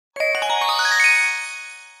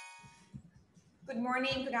Good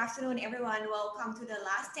morning, good afternoon, everyone. Welcome to the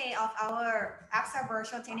last day of our AXA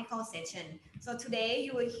virtual technical session. So today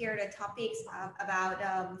you will hear the topics about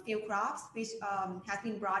field crops, which has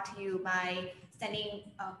been brought to you by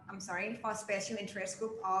for special interest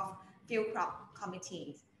group of field crop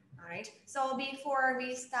committees. All right. So before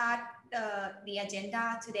we start the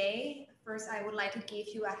agenda today, first I would like to give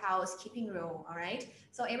you a housekeeping rule. All right.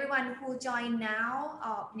 So everyone who joined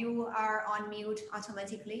now, you are on mute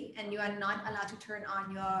automatically and you are not allowed to turn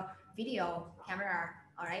on your video camera.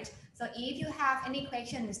 All right. So if you have any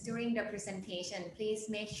questions during the presentation, please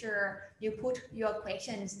make sure you put your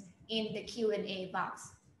questions in the Q&A box.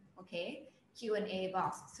 Okay. Q&A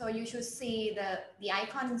box. So you should see the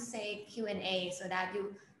icon say Q&A so that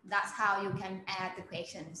that's how you can add the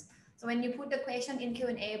questions. So when you put the question in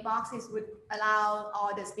Q&A box, it would allow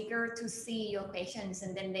all the speakers to see your questions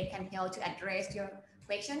and then they can help to address your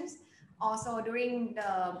questions. Also during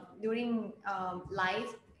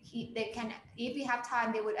live, they can, if you have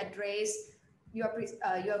time, they would address your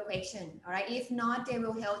question. All right. If not, they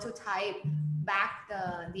will help to type back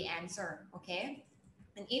the answer. Okay.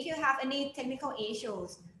 And if you have any technical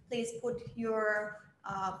issues, please put your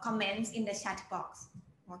comments in the chat box.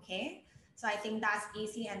 Okay. So I think that's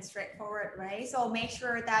easy and straightforward, right? So make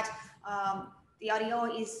sure that the audio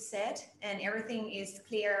is set and everything is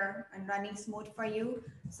clear and running smooth for you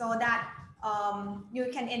so that you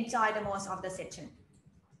can enjoy the most of the session.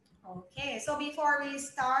 Okay, so before we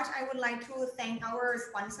start, I would like to thank our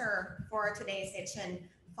sponsor for today's session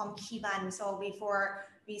from Kiban. So before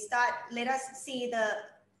we start, let us see the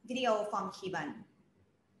video from Kiban.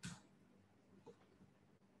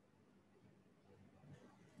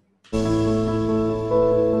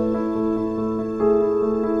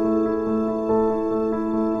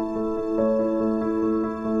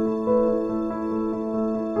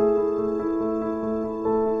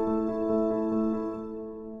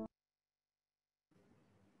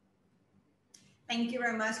 Thank you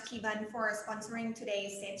very much, Kiban, for sponsoring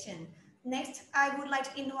today's session. Next, I would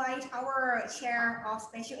like to invite our Chair of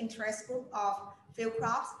Special Interest Group of Field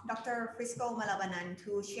Crops, Dr. Frisco Malabanan,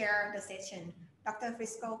 to share the session. Dr.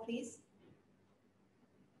 Frisco, please.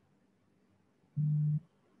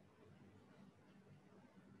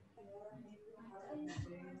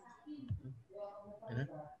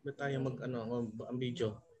 Ba't tayo ang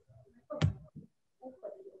video?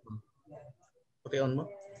 Paki-on mo?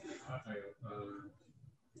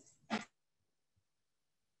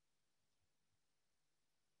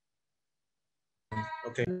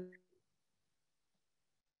 Okay.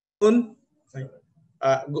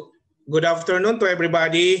 Good afternoon to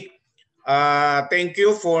everybody. Thank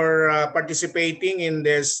you for participating in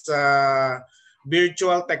this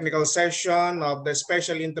virtual technical session of the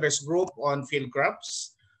Special Interest Group on Field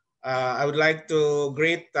Crops. I would like to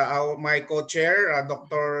greet my co-chair,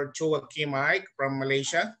 Dr. Chua Kim Aik from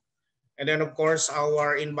Malaysia. And then, of course,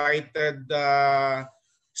 our invited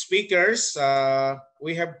speakers.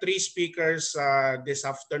 We have 3 speakers this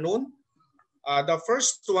afternoon. The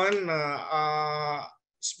first one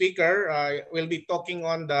speaker will be talking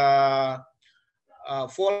on the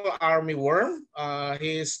fall army worm.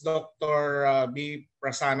 He is Dr. B.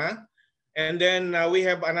 Prasanna. And then we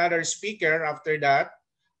have another speaker after that.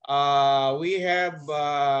 We have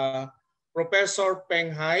Professor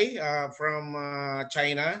Peng Hai from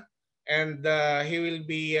China, and he will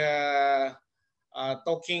be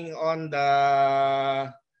talking on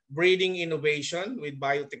the breeding innovation with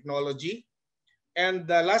biotechnology. And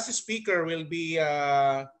the last speaker will be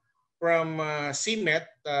from CIMET,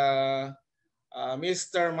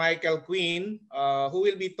 Mr. Michael Quinn, who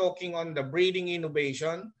will be talking on the breeding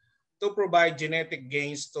innovation to provide genetic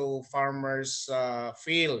gains to farmers'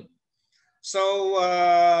 field. So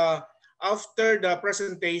after the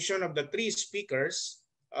presentation of the 3 speakers,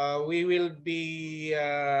 we will be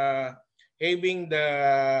having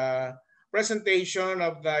the presentation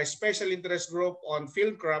of the Special Interest Group on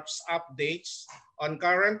Field Crops updates on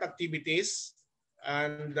current activities,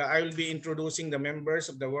 and I will be introducing the members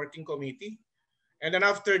of the working committee. And then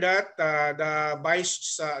after that,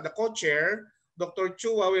 the co-chair, Dr.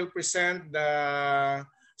 Chua, will present the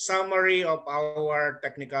summary of our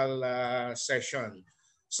technical session.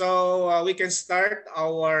 So we can start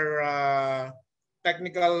our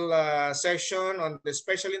technical session on the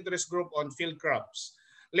Special Interest Group on Field Crops.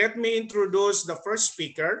 Let me introduce the first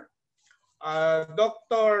speaker,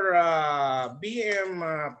 Dr. B.M.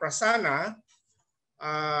 Prasanna.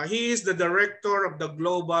 He is the director of the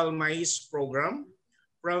Global Maize Program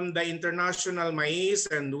from the International Maize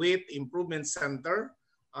and Wheat Improvement Center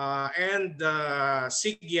and the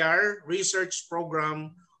SIG Research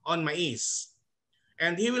Program on Maize.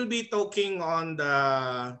 And he will be talking on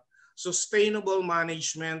the sustainable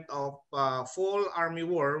management of fall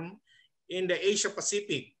armyworm in the Asia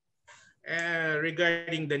Pacific,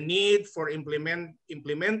 regarding the need for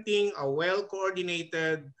implementing a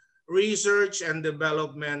well-coordinated research and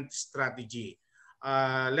development strategy.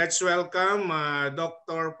 Let's welcome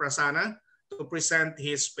Dr. Prasanna to present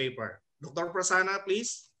his paper. Dr. Prasanna,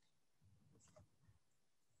 please.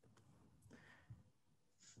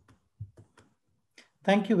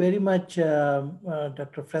 Thank you very much,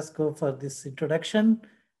 Dr. Fresco, for this introduction.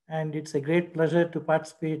 And it's a great pleasure to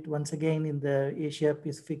participate once again in the Asia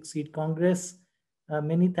Pacific Seed Congress.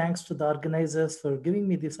 Many thanks to the organizers for giving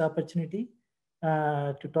me this opportunity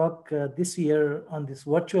to talk this year on this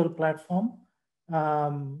virtual platform.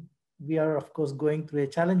 We are, of course, going through a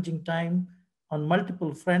challenging time on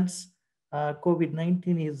multiple fronts.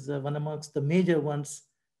 COVID-19 is one amongst the major ones,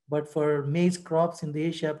 but for maize crops in the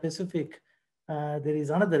Asia Pacific, there is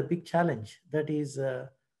another big challenge, that is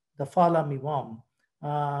the fall armyworm.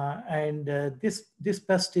 This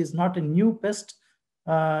pest is not a new pest.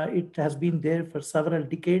 It has been there for several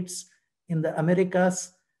decades in the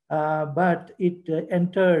Americas, but it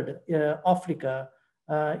entered Africa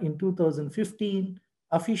in 2015,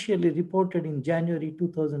 officially reported in January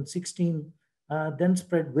 2016, then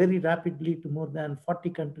spread very rapidly to more than 40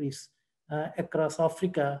 countries across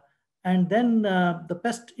Africa. And then the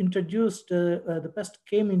pest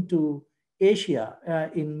came into Asia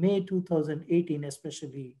in May 2018,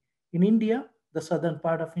 especially in India, the southern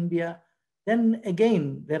part of India. Then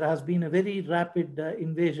again, there has been a very rapid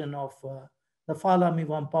invasion of the fall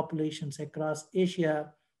armyworm populations across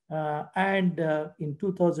Asia. In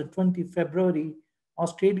 2020, February,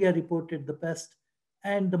 Australia reported the pest.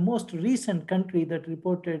 And the most recent country that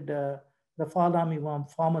reported the fall armyworm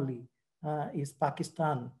formally is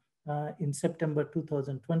Pakistan in September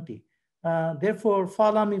 2020. Therefore,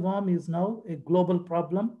 fall armyworm is now a global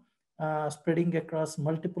problem, spreading across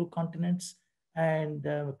multiple continents and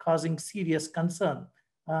causing serious concern,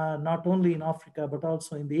 not only in Africa, but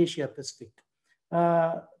also in the Asia Pacific.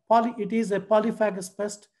 It is a polyphagous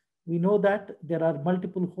pest. We know that there are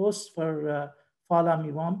multiple hosts for fall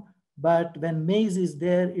armyworm, but when maize is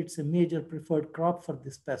there, it's a major preferred crop for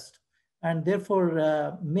this pest. And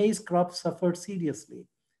therefore, maize crops suffered seriously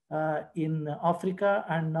in Africa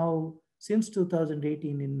and now since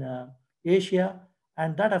 2018 in Asia,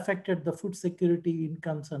 and that affected the food security,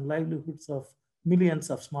 incomes, and livelihoods of millions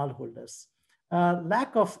of smallholders.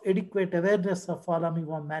 Lack of adequate awareness of fall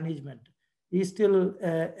armyworm management is still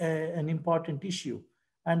an important issue,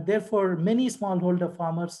 and therefore many smallholder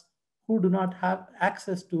farmers who do not have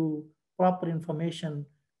access to proper information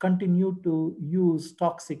continue to use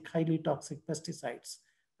highly toxic pesticides,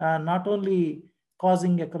 not only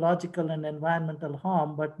causing ecological and environmental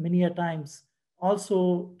harm, but many a times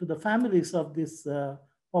also to the families of these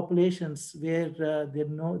populations where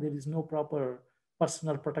there is no proper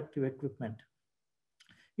personal protective equipment.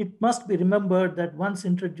 It must be remembered that once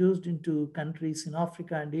introduced into countries in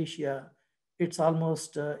Africa and Asia, it's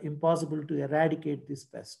almost impossible to eradicate this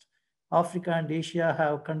pest. Africa and Asia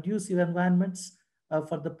have conducive environments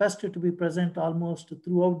for the pest to be present almost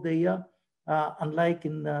throughout the year, unlike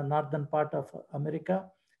in the northern part of America,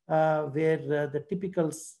 where the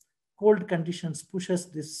typical cold conditions pushes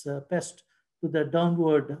this pest to the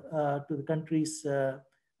downward to the countries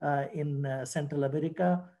in Central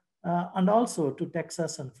America, and also to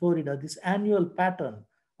Texas and Florida. This annual pattern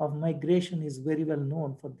of migration is very well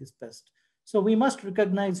known for this pest. So we must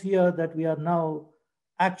recognize here that we are now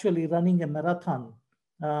actually running a marathon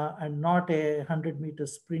and not a 100-meter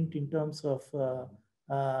sprint in terms of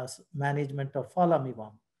management of fall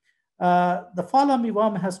armyworm. The fall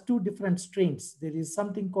armyworm has two different strains. There is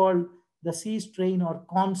something called the C strain or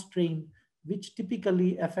corn strain, which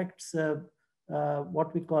typically affects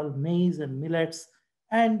what we call maize and millets.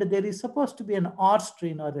 And there is supposed to be an R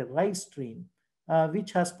strain or a rice strain,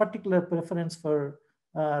 which has particular preference for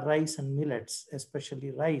rice and millets,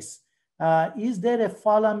 especially rice. Is there a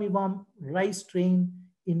fall armyworm rice strain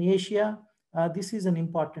in Asia? This is an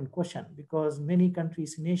important question because many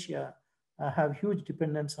countries in Asia have huge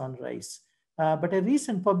dependence on rice. But a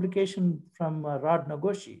recent publication from Rod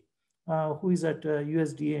Nagoshi, who is at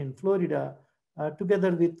USDA in Florida,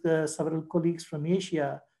 together with several colleagues from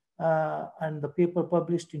Asia, and the paper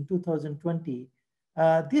published in 2020,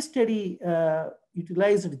 this study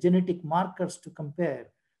utilized genetic markers to compare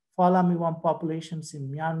fall armyworm populations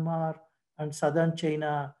in Myanmar and southern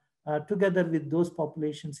China, together with those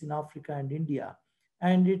populations in Africa and India.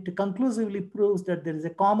 And it conclusively proves that there is a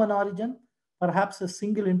common origin, perhaps a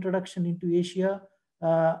single introduction into Asia,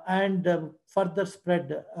 and further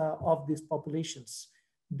spread of these populations.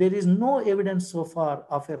 There is no evidence so far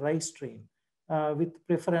of a rice strain with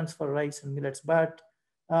preference for rice and millets, but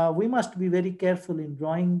we must be very careful in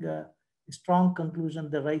drawing a strong conclusion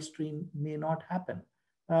the rice strain may not happen.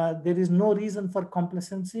 There is no reason for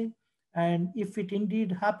complacency, and if it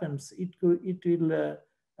indeed happens, it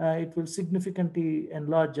will significantly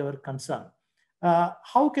enlarge our concern.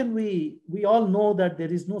 How can we all know that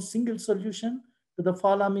there is no single solution to the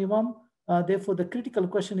fall armyworm. Therefore, the critical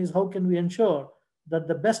question is how can we ensure that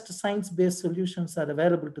the best science-based solutions are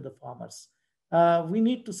available to the farmers? We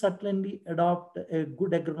need to certainly adopt a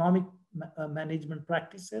good agronomic management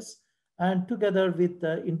practices and together with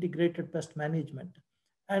integrated pest management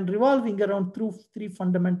and revolving around three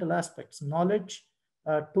fundamental aspects: knowledge,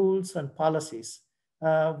 tools, and policies.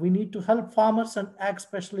 We need to help farmers and ag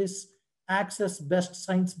specialists access best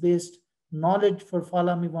science-based knowledge for fall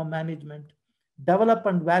armyworm management, develop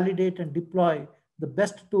and validate and deploy the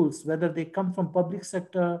best tools, whether they come from public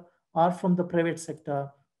sector or from the private sector,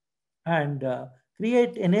 and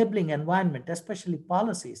create enabling environment, especially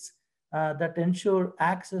policies that ensure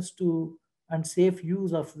access to and safe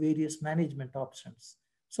use of various management options.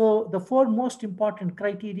 So the four most important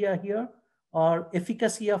criteria here are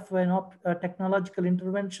efficacy of a technological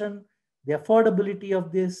intervention, the affordability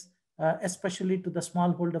of this, especially to the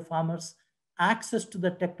smallholder farmers, access to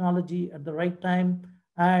the technology at the right time,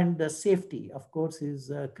 and safety, of course,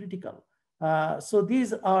 is critical. So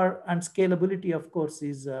these are, and scalability, of course,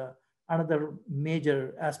 is another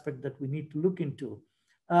major aspect that we need to look into.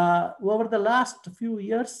 Over the last few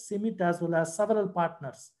years, CIMIT as well as several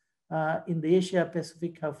partners in the Asia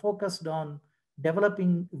Pacific have focused on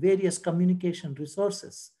developing various communication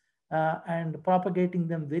resources and propagating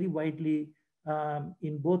them very widely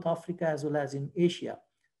in both Africa as well as in Asia.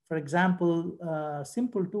 For example,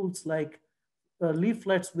 simple tools like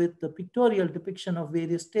leaflets with the pictorial depiction of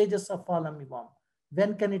various stages of fall armyworm.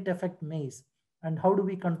 When can it affect maize? And how do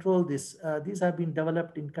we control this? These have been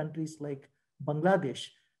developed in countries like Bangladesh.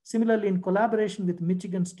 Similarly, in collaboration with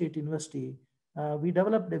Michigan State University, we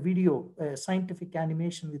developed a video, a scientific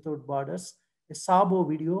animation without borders, a SABO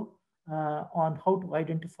video on how to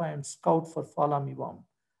identify and scout for fall armyworm.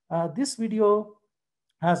 This video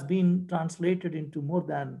has been translated into more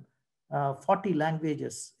than 40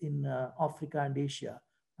 languages in Africa and Asia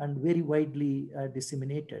and very widely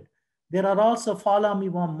disseminated. There are also fall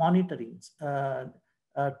armyworm monitoring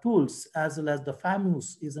tools, as well as the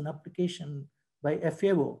FAMUS is an application by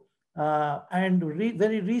FAO. And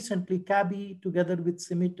very recently, CABI, together with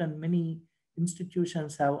CIMIT and many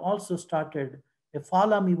institutions, have also started a fall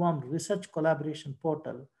armyworm research collaboration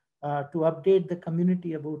portal to update the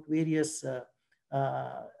community about various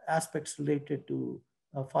aspects related to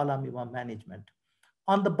fall armyworm management.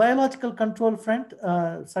 On the biological control front,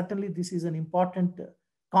 certainly this is an important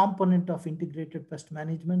component of integrated pest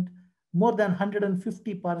management. More than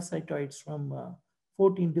 150 parasitoids from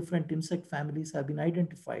 14 different insect families have been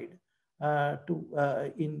identified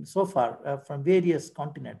so far from various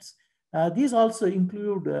continents. These also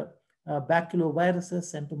include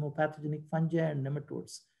baculoviruses, entomopathogenic fungi, and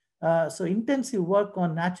nematodes. So intensive work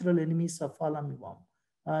on natural enemies of fall armyworm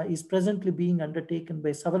is presently being undertaken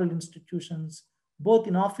by several institutions, both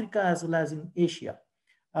in Africa as well as in Asia.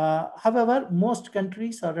 However, most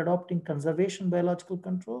countries are adopting conservation biological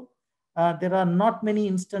control. There are not many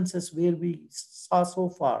instances where we saw so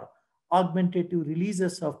far augmentative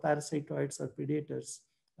releases of parasitoids or predators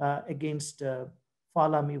against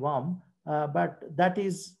fall armyworm, but that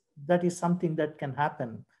is something that can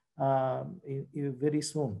happen very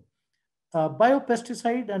soon.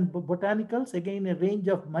 Biopesticide and botanicals, again, a range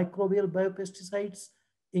of microbial biopesticides,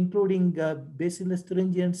 including Bacillus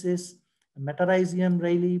thuringiensis, Metarhizium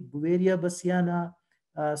riley, Beauveria bassiana,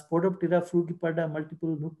 Spodoptera frugipada,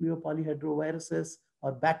 multiple nucleopolyhedroviruses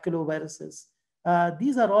or baculoviruses.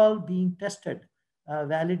 These are all being tested,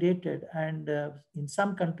 validated, and in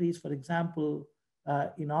some countries, for example,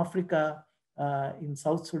 in Africa, in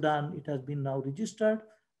South Sudan, it has been now registered.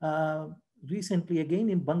 Recently, again,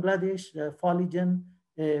 in Bangladesh, Foligen,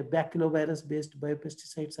 a baculovirus-based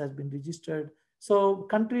biopesticides has been registered. So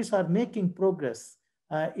countries are making progress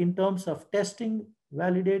in terms of testing,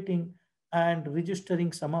 validating, and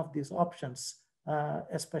registering some of these options,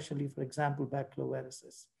 especially, for example,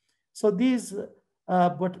 baculoviruses. So these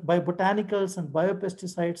botanicals and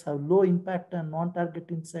biopesticides have low impact on non-target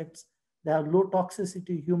insects. They have low toxicity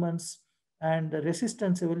to humans, and the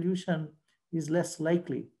resistance evolution is less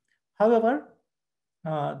likely. However,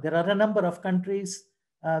 there are a number of countries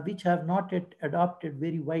which have not yet adopted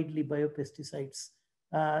very widely biopesticides.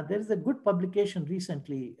 There is a good publication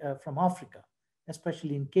recently from Africa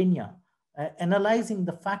especially in Kenya, analyzing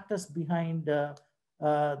the factors behind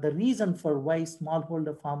the reason for why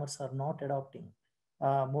smallholder farmers are not adopting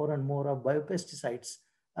more and more of biopesticides.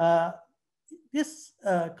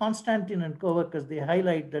 Constantine and co-workers, they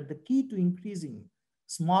highlight that the key to increasing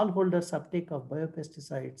smallholders' uptake of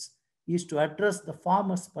biopesticides is to address the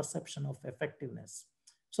farmers' perception of effectiveness.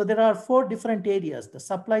 So there are four different areas: the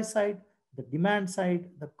supply side, the demand side,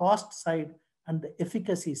 the cost side, and the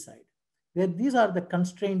efficacy side. Where these are the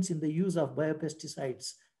constraints in the use of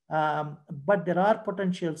biopesticides, but there are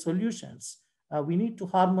potential solutions. We need to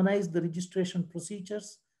harmonize the registration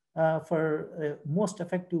procedures for most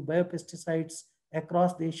effective biopesticides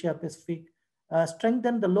across the Asia Pacific,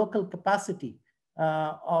 strengthen the local capacity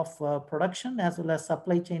of production as well as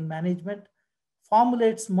supply chain management,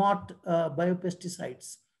 formulate smart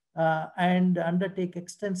biopesticides, and undertake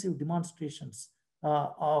extensive demonstrations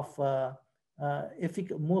of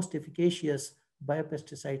most efficacious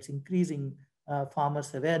biopesticides, increasing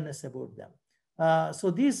farmers' awareness about them.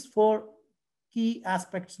 So these four key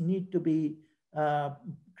aspects need to be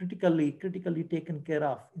critically taken care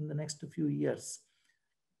of in the next few years.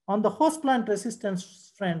 On the host plant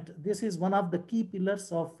resistance front, this is one of the key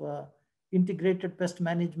pillars of integrated pest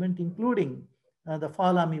management, including the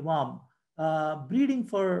fall armyworm. Breeding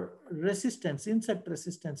for resistance, insect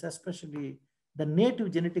resistance, especially the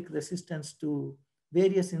native genetic resistance to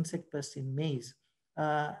various insect pests in maize.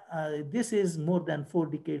 This is more than 4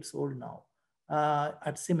 decades old now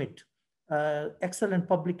at CIMIT. Excellent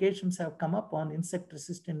publications have come up on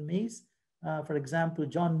insect-resistant maize. For example,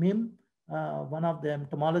 John Mim, one of the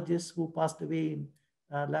entomologists who passed away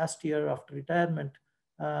last year after retirement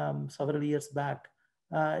several years back,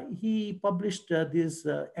 he published these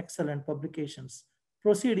excellent publications,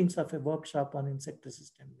 proceedings of a workshop on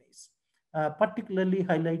insect-resistant maize, particularly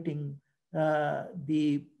highlighting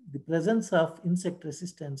the presence of insect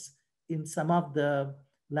resistance in some of the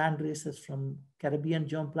land races from Caribbean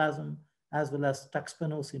germplasm as well as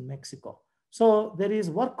tuxpanos in Mexico. So there is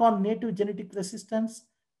work on native genetic resistance,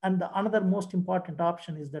 and another most important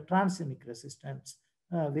option is the transgenic resistance,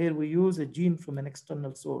 where we use a gene from an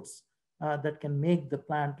external source that can make the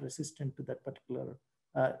plant resistant to that particular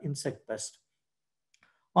insect pest.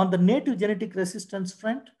 On the native genetic resistance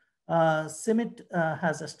front, CIMIT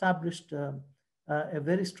has established a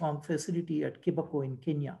very strong facility at Kibako in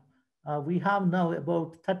Kenya. We have now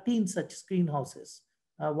about 13 such greenhouses.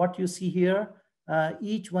 What you see here,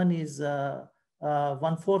 each one is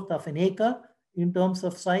 1/4 of an acre in terms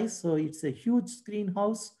of size. So it's a huge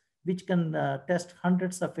greenhouse which can test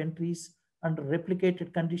hundreds of entries under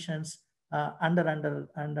replicated conditions,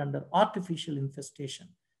 under artificial infestation,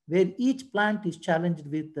 where each plant is challenged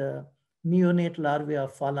with neonate larvae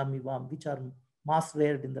of fall armyworm, which are mass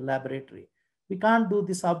reared in the laboratory. We can't do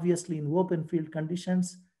this obviously in open field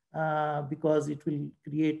conditions because it will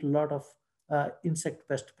create a lot of insect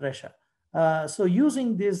pest pressure. So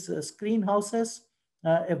using these screen houses,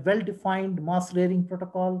 a well-defined mass rearing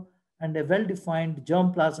protocol, and a well-defined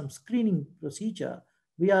germplasm screening procedure,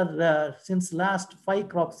 we are, since last 5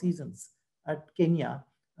 crop seasons at Kenya,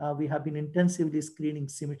 we have been intensively screening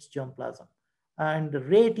CIMIT's germplasm and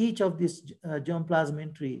rate each of these germplasm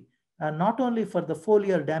entry, not only for the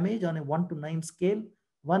foliar damage on a 1 to 9 scale,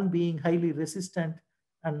 1 being highly resistant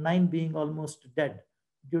and 9 being almost dead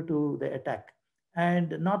due to the attack.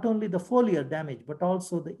 And not only the foliar damage, but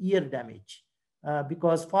also the ear damage.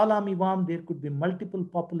 Because fall armyworm, there could be multiple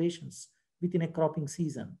populations within a cropping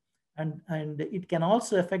season. And it can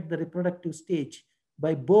also affect the reproductive stage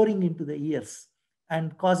by boring into the ears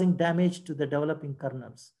and causing damage to the developing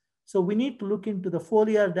kernels. So we need to look into the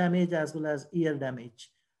foliar damage as well as ear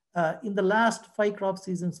damage. In the last 5 crop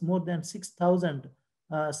seasons, more than 6,000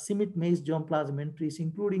 CIMIT maize germplasm entries,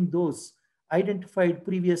 including those identified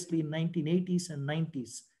previously in 1980s and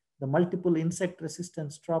 90s, the multiple insect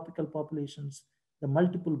resistance tropical populations, the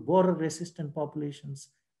multiple borer resistant populations,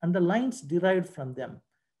 and the lines derived from them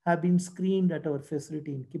have been screened at our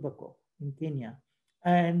facility in Kibako in Kenya.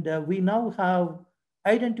 And we now have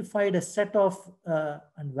identified a set of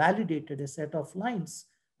and validated a set of lines,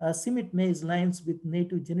 CIMIT maize lines with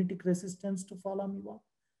native genetic resistance to fall armyworm.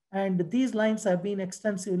 And these lines have been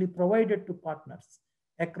extensively provided to partners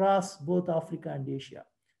across both Africa and Asia.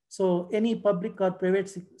 So any public or private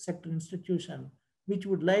sector institution which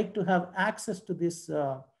would like to have access to this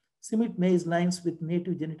CIMIT maize lines with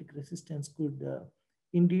native genetic resistance could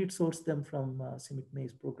indeed source them from CIMIT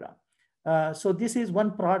maize program. So this is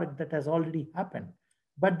one product that has already happened,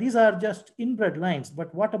 but these are just inbred lines.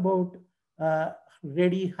 But what about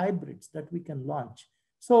ready hybrids that we can launch?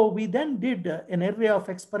 So we then did an array of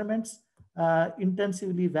experiments,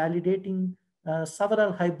 intensively validating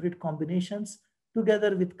several hybrid combinations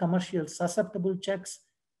together with commercial susceptible checks,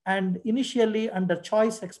 and initially under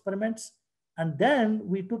choice experiments. And then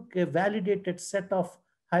we took a validated set of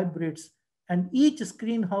hybrids, and each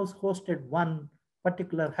screen house hosted one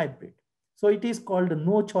particular hybrid. So it is called a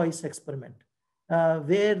no choice experiment,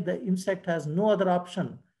 where the insect has no other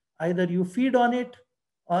option. Either you feed on it,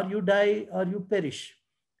 or you die, or you perish.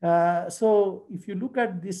 So if you look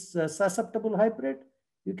at this susceptible hybrid,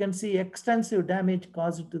 you can see extensive damage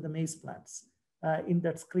caused to the maize plants in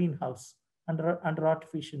that screen house under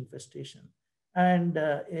artificial infestation. And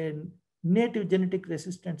a native genetic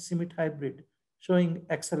resistant CIMIT hybrid showing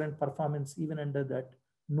excellent performance even under that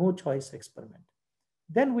no choice experiment.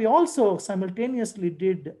 Then we also simultaneously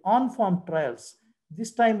did on-farm trials,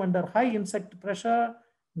 this time under high insect pressure,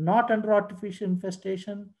 not under artificial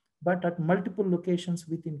infestation, but at multiple locations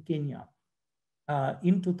within Kenya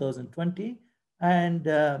in 2020. And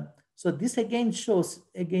so this again shows,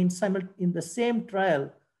 again, in the same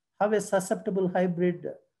trial, how a susceptible hybrid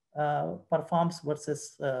performs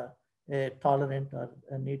versus a tolerant or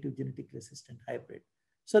a native genetic resistant hybrid.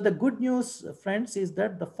 So the good news, friends, is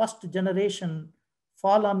that the first generation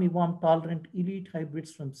fall armyworm tolerant elite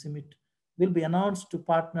hybrids from CIMIT will be announced to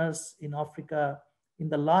partners in Africa in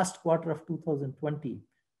the last quarter of 2020,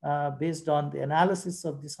 based on the analysis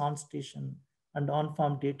of this on-station and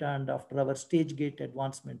on-farm data and after our stage gate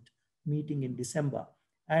advancement meeting in December.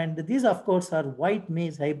 And these, of course, are white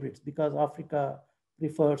maize hybrids because Africa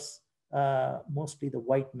prefers mostly the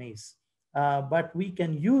white maize. But we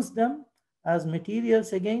can use them as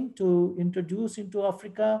materials again to introduce into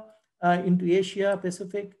Africa, into Asia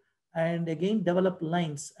Pacific, and again develop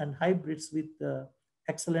lines and hybrids with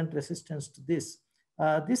excellent resistance to this.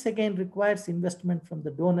 This again requires investment from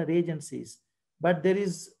the donor agencies, but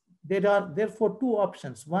there are therefore two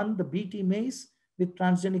options. One, the BT maize with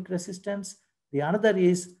transgenic resistance. The another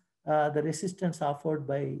is the resistance offered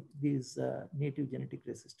by these native genetic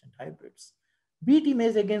resistant hybrids. BT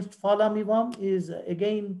maize against fall armyworm is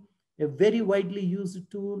again a very widely used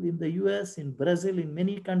tool in the US, in Brazil, in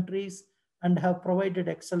many countries, and have provided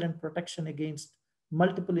excellent protection against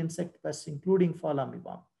multiple insect pests, including fall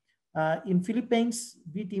armyworm. In Philippines,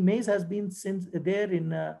 BT maize has been since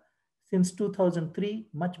 2003,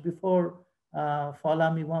 much before fall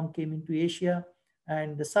armyworm came into Asia,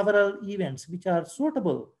 and several events which are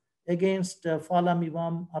suitable against fall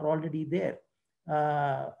armyworm are already there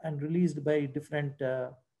and released by different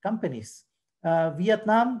companies.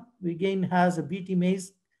 Vietnam again has a BT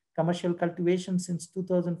maize commercial cultivation since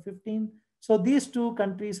 2015. So these two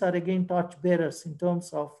countries are again torchbearers in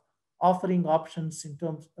terms of offering options in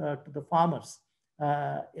terms to the farmers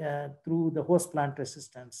through the host plant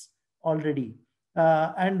resistance already.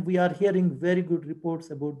 And we are hearing very good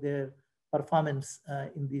reports about their performance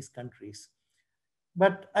in these countries.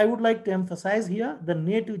 But I would like to emphasize here the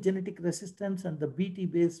native genetic resistance and the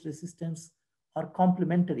BT-based resistance are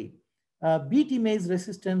complementary. BT maize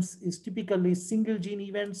resistance is typically single gene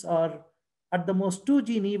events or at the most two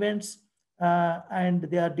gene events, and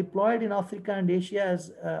they are deployed in Africa and Asia.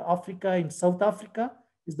 As Africa, in South Africa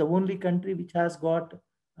is the only country which has got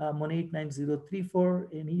Monate 9034,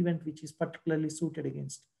 an event which is particularly suited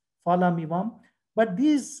against fall armyworm. But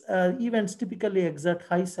these events typically exert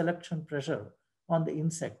high selection pressure on the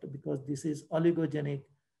insect because this is oligogenic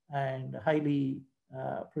and highly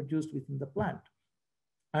produced within the plant.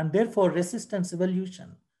 And therefore, resistance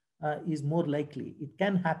evolution is more likely. It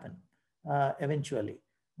can happen eventually.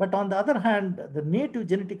 But on the other hand, the native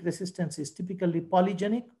genetic resistance is typically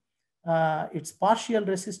polygenic. It's partial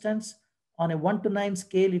resistance. On a 1 to 9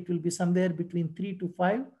 scale, it will be somewhere between 3 to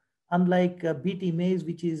 5, unlike BT maize,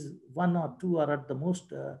 which is 1 or 2 or at the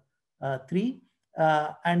most 3.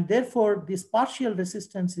 And therefore, this partial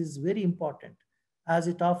resistance is very important as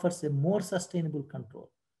it offers a more sustainable control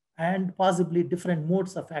and possibly different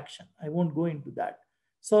modes of action. I won't go into that.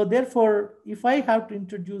 So therefore, if I have to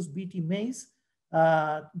introduce BT maize,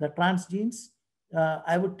 the transgenes,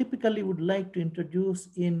 I would typically like to introduce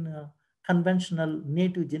in conventional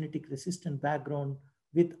native genetic resistant background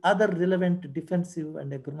with other relevant defensive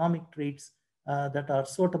and agronomic traits that are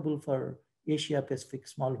suitable for Asia Pacific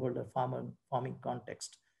smallholder farming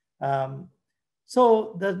context.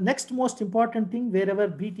 So the next most important thing, wherever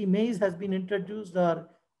BT maize has been introduced or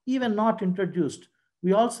even not introduced,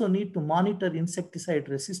 we also need to monitor insecticide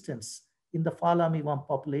resistance in the fall armyworm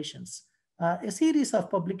populations. A series of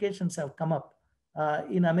publications have come up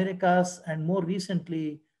in Americas, and more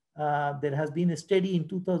recently, there has been a study in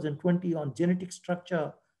 2020 on genetic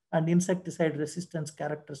structure and insecticide resistance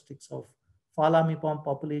characteristics of fall armyworm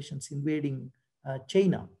populations invading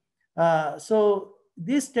China. So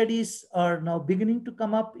these studies are now beginning to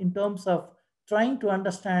come up in terms of trying to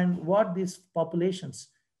understand what these populations,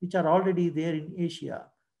 which are already there in Asia,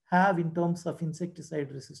 have in terms of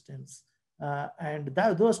insecticide resistance.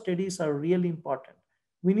 Those studies are really important.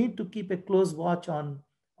 We need to keep a close watch on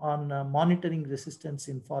monitoring resistance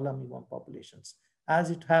in fall armyworm populations, as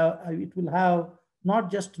it will have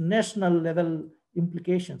not just national level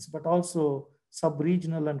implications, but also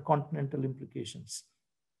sub-regional and continental implications.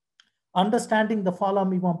 Understanding the fall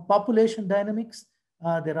armyworm population dynamics,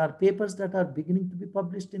 there are papers that are beginning to be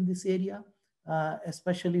published in this area,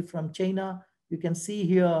 especially from China. You can see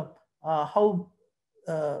here how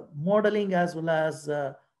modeling as well as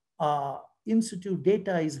in situ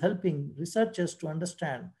data is helping researchers to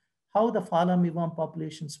understand how the fall armyworm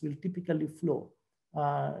populations will typically flow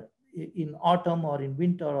in autumn or in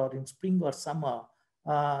winter or in spring or summer.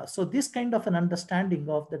 So this kind of an understanding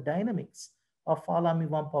of the dynamics of fall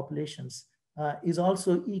armyworm populations is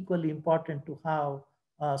also equally important to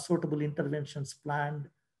have suitable interventions planned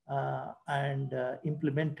and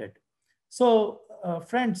implemented. So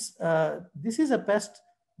friends, this is a pest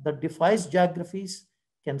that defies geographies,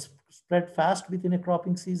 can spread fast within a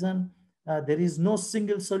cropping season. There is no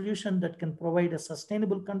single solution that can provide a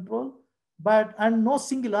sustainable control, and no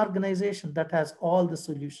single organization that has all the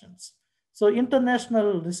solutions. So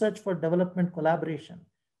international research for development collaboration,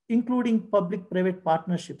 including public-private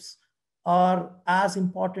partnerships, are as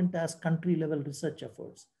important as country-level research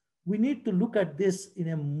efforts. We need to look at this in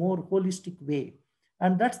a more holistic way.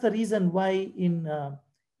 And that's the reason why in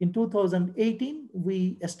 2018,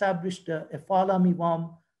 we established a fall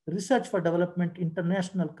armyworm Research for Development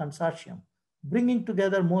International Consortium, bringing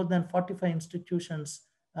together more than 45 institutions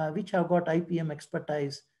which have got IPM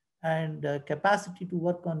expertise and capacity to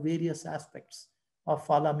work on various aspects of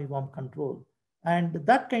fall armyworm control. And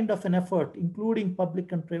that kind of an effort, including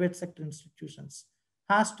public and private sector institutions,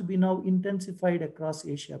 has to be now intensified across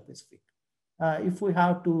Asia Pacific. If we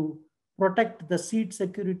have to protect the seed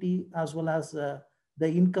security as well as the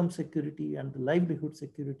income security and the livelihood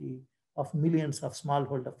security of millions of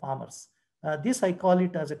smallholder farmers. This I call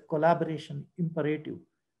it as a collaboration imperative.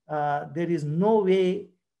 There is no way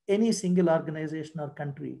any single organization or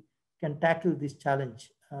country can tackle this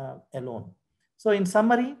challenge alone. So in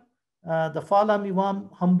summary, the fall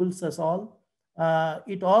armyworm humbles us all.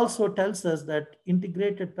 It also tells us that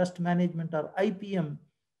integrated pest management, or IPM,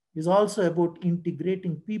 is also about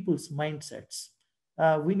integrating people's mindsets.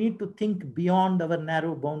 We need to think beyond our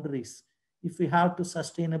narrow boundaries if we have to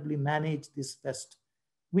sustainably manage this pest.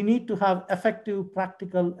 We need to have effective,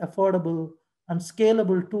 practical, affordable, and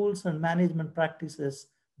scalable tools and management practices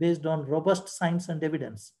based on robust science and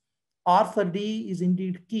evidence. R4D is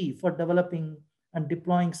indeed key for developing and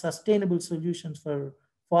deploying sustainable solutions for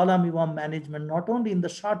fall armyworm management, not only in the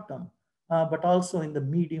short term, but also in the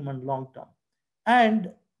medium and long term.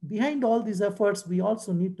 And behind all these efforts, we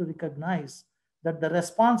also need to recognize that the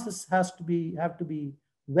responses have to be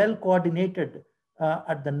well coordinated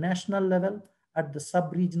at the national level, at the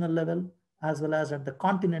sub-regional level, as well as at the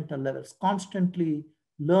continental levels, constantly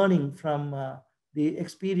learning from the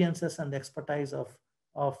experiences and expertise of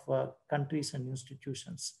countries and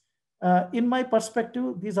institutions. In my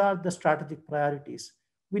perspective, these are the strategic priorities.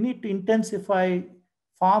 We need to intensify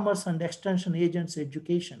farmers and extension agents'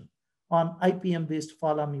 education on IPM-based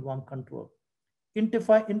fall armyworm control.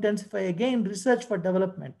 Intensify again research for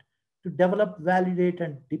development to develop, validate,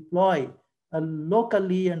 and deploy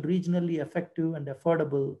locally and regionally effective and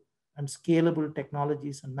affordable and scalable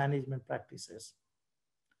technologies and management practices.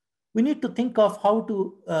 We need to think of how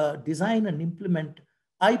to design and implement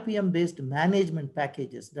IPM-based management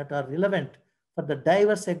packages that are relevant for the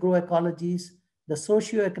diverse agroecologies, the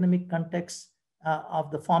socio-economic context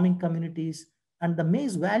of the farming communities, and the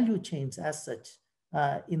maize value chains as such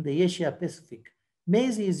in the Asia Pacific.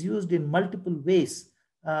 Maize is used in multiple ways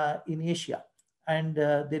in Asia, and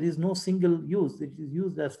there is no single use. It is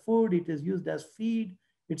used as food, it is used as feed,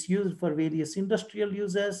 it's used for various industrial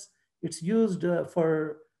uses, it's used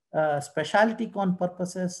for specialty corn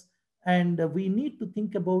purposes, and we need to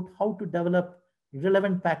think about how to develop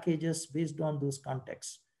relevant packages based on those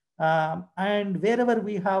contexts. And wherever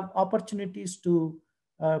we have opportunities to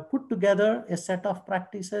put together a set of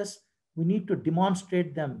practices, we need to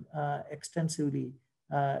demonstrate them extensively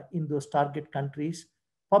in those target countries.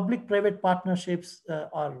 Public-private partnerships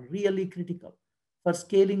are really critical for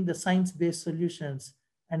scaling the science-based solutions,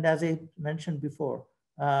 and as I mentioned before,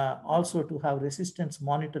 also to have resistance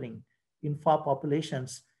monitoring in FAR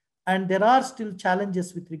populations. And there are still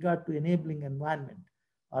challenges with regard to enabling environment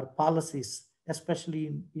or policies,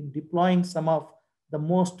 especially in deploying some of the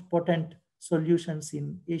most potent solutions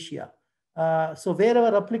in Asia. So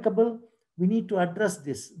wherever applicable, we need to address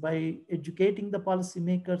this by educating the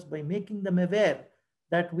policymakers, by making them aware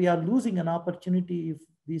that we are losing an opportunity if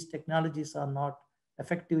these technologies are not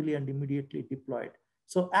effectively and immediately deployed.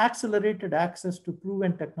 So accelerated access to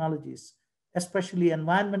proven technologies, especially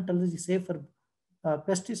environmentally safer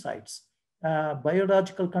pesticides,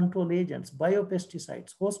 biological control agents,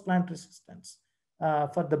 biopesticides, host plant resistance,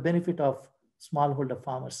 for the benefit of smallholder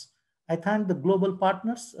farmers. I thank the global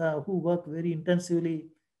partners who work very intensively,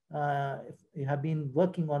 have been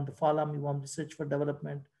working on the fall armyworm research for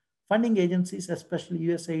development, funding agencies, especially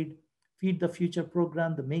USAID, Feed the Future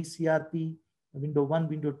program, the Maize CRP, Window 1,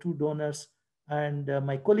 Window 2 donors, and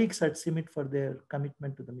my colleagues at CIMIT for their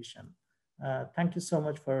commitment to the mission. Thank you so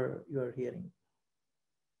much for your hearing.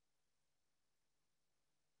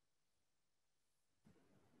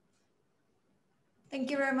 Thank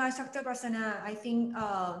you very much, Dr. Prasanna. I think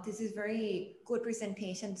this is very good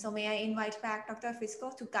presentation. So may I invite back Dr.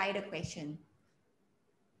 Frisco to guide the question?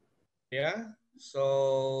 Yeah.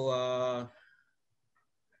 So,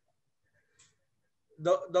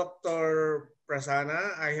 Dr.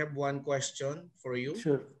 Prasanna, I have one question for you.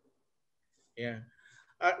 Sure. Yeah.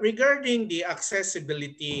 Regarding the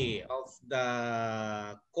accessibility of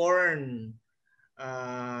the corn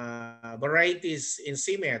varieties in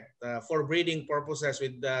CIMET for breeding purposes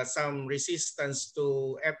with some resistance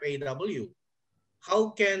to FAW,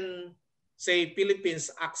 how can, say, Philippines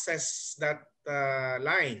access that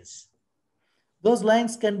lines? Those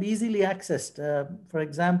lines can be easily accessed. For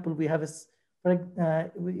example, we have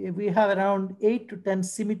we have around 8 to 10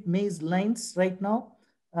 CIMIT maize lines right now,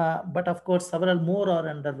 but of course several more are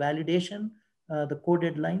under validation, the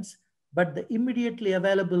coded lines. But the immediately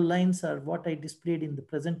available lines are what I displayed in the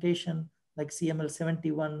presentation, like CML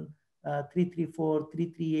 71, 334,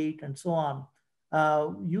 338, and so on.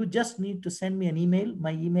 You just need to send me an email.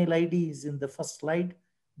 My email ID is in the first slide,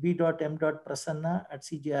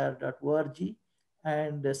 b.m.prasanna@cgr.org.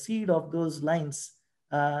 And the seed of those lines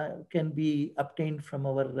can be obtained from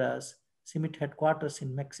our CIMIT headquarters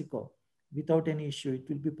in Mexico without any issue. It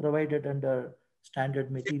will be provided under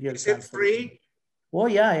standard material transfer. Is it free? Oh,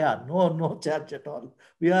 yeah. No charge at all.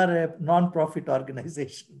 We are a non-profit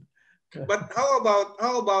organization. But how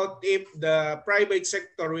about if the private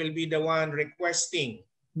sector will be the one requesting?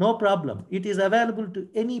 No problem. It is available to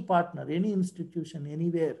any partner, any institution,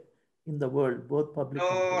 anywhere in the world, both public and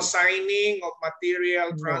private. Signing of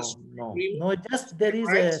material transfer agreement? No, just there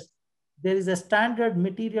is a standard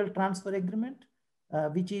material transfer agreement,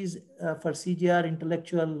 which is for CGR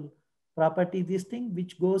intellectual property, this thing,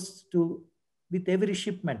 which goes to with every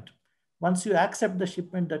shipment. Once you accept the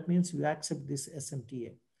shipment, that means you accept this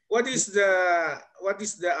SMTA. What is the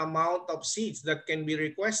amount of seeds that can be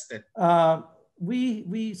requested?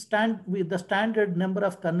 We stand with the standard number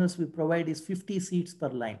of kernels we provide is 50 seeds per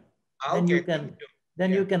line.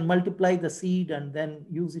 Then you can multiply the seed and then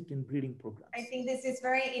use it in breeding programs. I think this is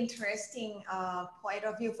very interesting point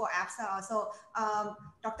of view for APSA. So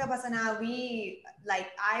Dr. Prasanna,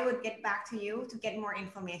 I would get back to you to get more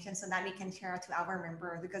information so that we can share to our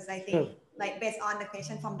members, because I think based on the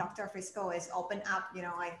question from Dr. Frisco is open up,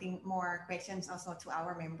 I think more questions also to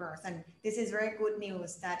our members. And this is very good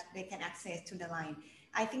news that they can access to the line.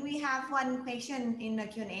 I think we have one question in the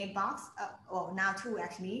Q&A box. Now two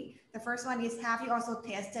actually. The first one is, have you also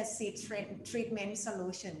tested seed treatment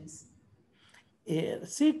solutions?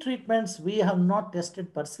 Seed treatments we have not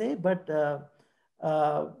tested per se, but there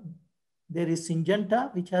is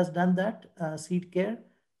Syngenta which has done that, seed care.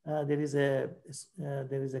 There is a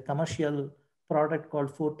commercial product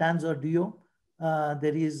called Fortanza Duo.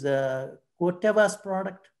 There is Corteva's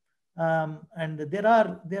product. And there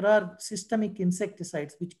are systemic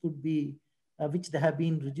insecticides which could be which they have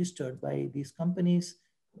been registered by these companies,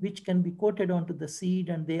 which can be coated onto the seed,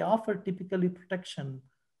 and they offer typically protection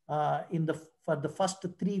for the first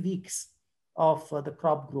 3 weeks of the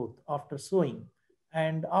crop growth after sowing.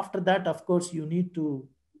 And after that, of course, you need to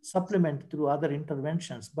supplement through other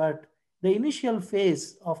interventions. But the initial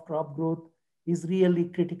phase of crop growth is really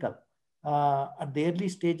critical. At the early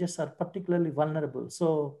stages are particularly vulnerable.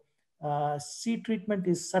 So seed treatment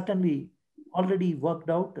is certainly already worked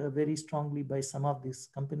out very strongly by some of these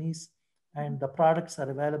companies, and the products are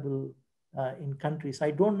available in countries.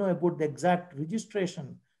 I don't know about the exact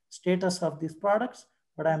registration status of these products,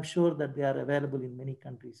 but I'm sure that they are available in many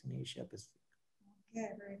countries in Asia Pacific.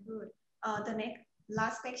 Okay, very good. The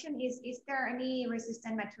last question is there any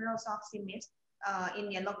resistant materials of CIMIT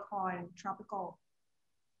in yellow corn tropical?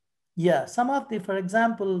 Yeah, some of for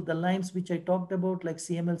example, the lines which I talked about, like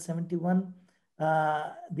CML 71,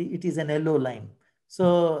 it is an yellow line.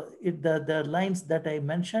 So the lines that I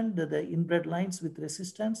mentioned, the inbred lines with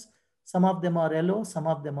resistance, some of them are yellow, some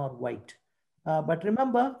of them are white. But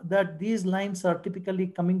remember that these lines are typically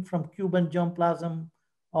coming from Cuban germplasm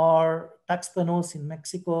or tuxpanos in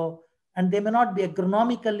Mexico, and they may not be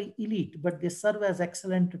agronomically elite, but they serve as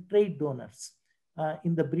excellent trade donors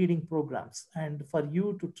in the breeding programs. And for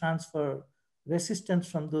you to transfer resistance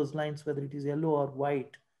from those lines, whether it is yellow or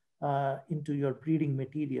white, into your breeding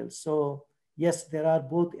material. So yes, there are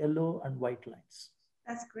both yellow and white lines.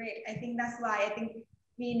 That's great. I think that's why I think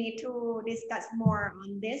we need to discuss more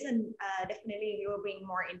on this, and definitely we will bring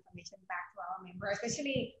more information back to our members.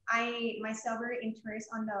 Especially I myself very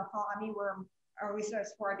interested on the fall armyworm research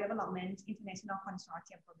for development international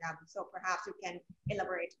consortium program. So perhaps you can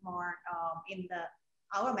elaborate more in the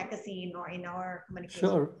our magazine or in our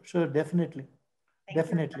communication. Sure, definitely. Thank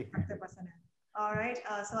Definitely. you, Dr. Prasanna. All right,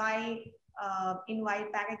 so I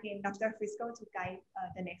invite back again Dr. Frisco to guide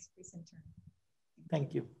the next presenter.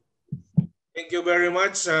 Thank you. Thank you very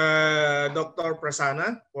much, Dr.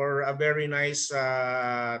 Prasanna, for a very nice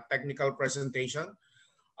technical presentation.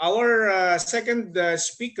 Our second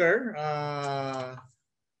speaker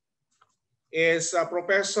is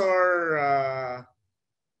Professor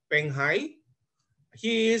Peng Hai.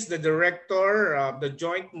 He is the director of the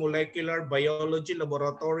Joint Molecular Biology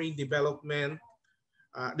Laboratory Development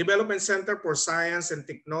Center for Science and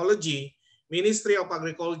Technology, Ministry of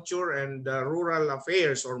Agriculture and Rural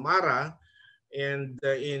Affairs, or MARA, and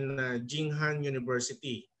in Jinghan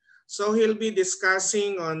University. So he'll be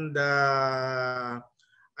discussing on the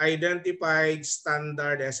identified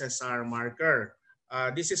standard SSR marker.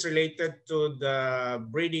 This is related to the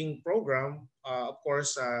breeding program, of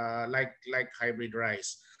course, like hybrid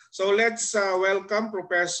rice. So let's welcome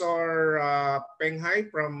Professor Peng Hai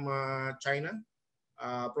from China.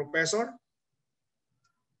 Professor?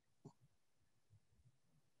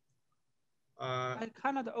 I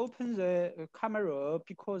cannot open the camera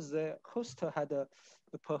because the host had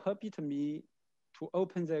prohibited me to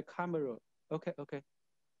open the camera. Okay.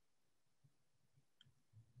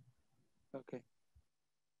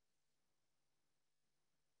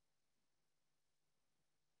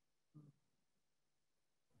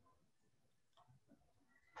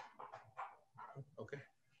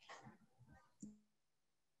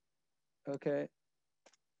 Okay.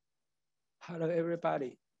 Hello,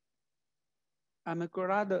 everybody. I'm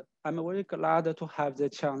very glad to have the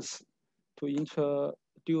chance to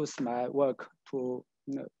introduce my work to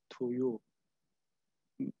you.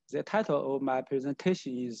 The title of my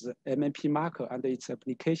presentation is MMP marker and its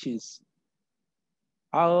applications.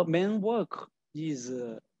 Our main work is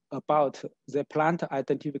about the plant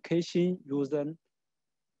identification using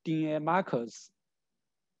DNA markers.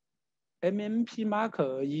 MMP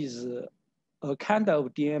marker is a kind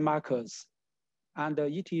of DNA markers, and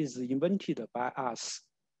it is invented by us.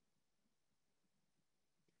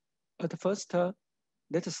 At first,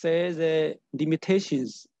 let's say the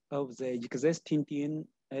limitations of the existing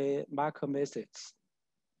DNA marker methods.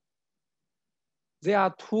 There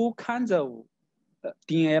are two kinds of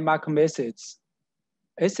DNA marker methods,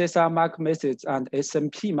 SSR marker methods and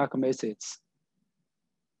SMP marker methods.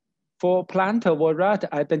 For plant variety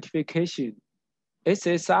identification,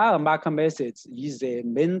 SSR marker methods is the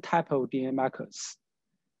main type of DNA markers.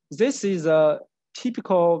 This is a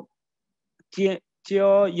typical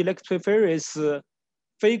geoelectrophoresis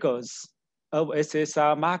figures of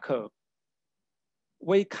SSR marker.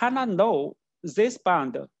 We cannot know this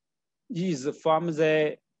band is from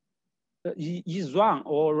the is wrong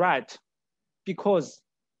or right because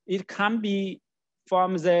it can be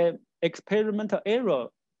from the experimental error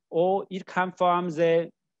or it can from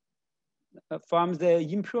the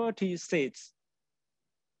impurity states.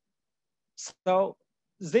 So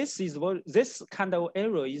this kind of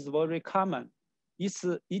error is very common.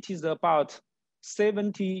 It is about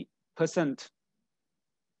 70%.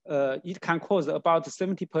 It can cause about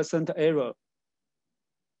 70% error.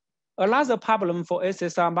 Another problem for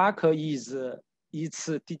SSR marker is its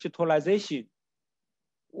digitalization.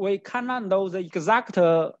 We cannot know the exact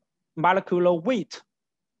molecular weight.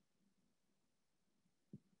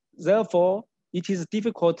 Therefore, it is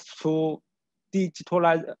difficult to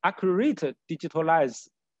accurately digitalize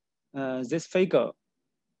this figure.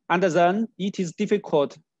 And then it is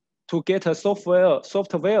difficult to get a software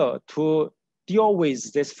to deal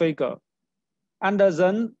with this figure. And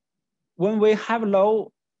then when we have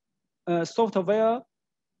no software,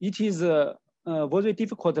 it is very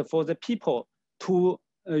difficult for the people to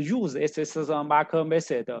use SSR marker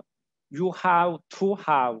method. You have to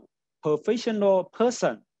have professional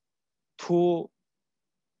person to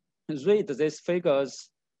read these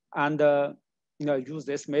figures and use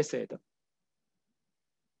this method.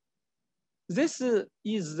 This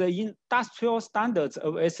is the industrial standards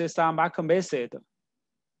of SSR marker method.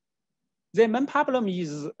 The main problem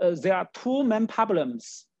is there are two main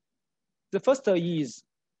problems. The first is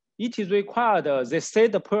it is required the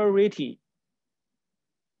set priority.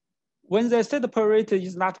 When the set priority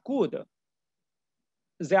is not good,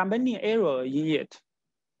 there are many errors in it.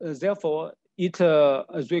 Therefore, it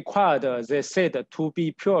required the set to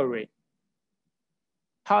be pure.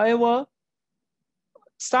 However,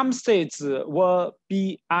 some sets will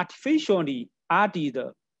be artificially added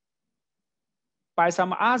by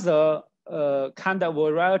some other kind of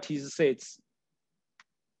varieties sets.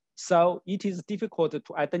 So it is difficult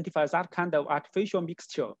to identify that kind of artificial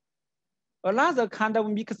mixture. Another kind of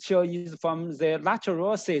mixture is from the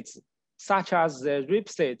natural sets, such as the rib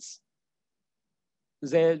sets.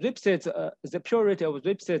 The rib sets, the purity of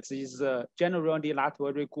rib sets is generally not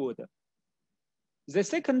very good. The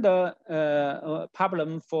second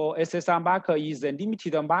problem for SSR marker is the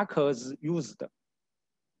limited markers used.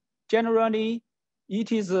 Generally,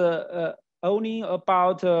 it is only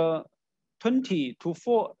about 20 to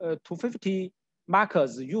 50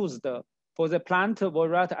 markers used for the plant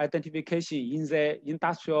variety identification in the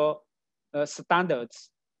industrial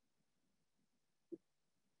standards.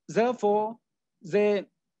 Therefore, the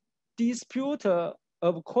dispute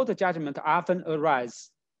of court judgment often arise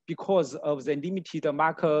because of the limited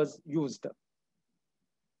markers used.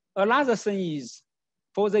 Another thing is,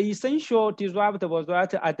 for the essential derived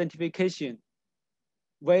variety identification,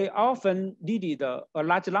 we often needed a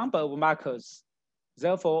large number of markers.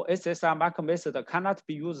 Therefore, SSR marker method cannot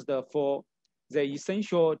be used for the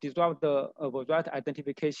essential derived variety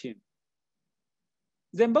identification.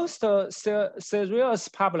 The most serious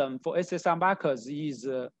problem for SSR markers is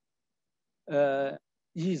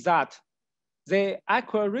that the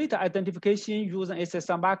accurate identification using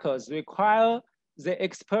SSR markers require the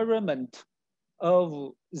experiment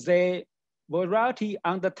of the variety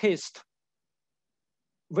under test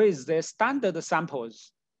with the standard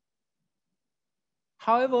samples.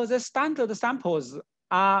 However, the standard samples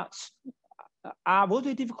are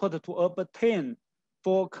very difficult to obtain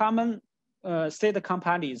for common state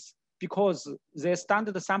companies because the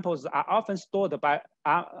standard samples are often stored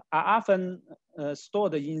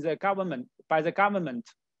in the government by the government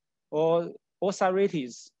or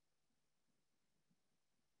authorities.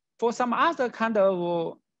 For some other kind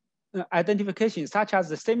of identification, such as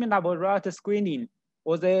the seminar variety screening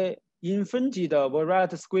or the infringed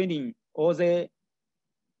variety screening or the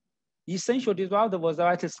essential derived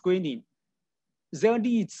variety screening, there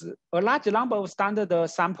needs a large number of standard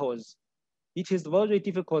samples. It is very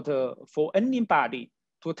difficult for anybody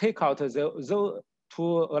to take out to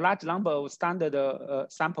a large number of standard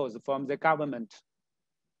samples from the government.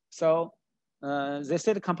 So the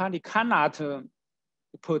state company cannot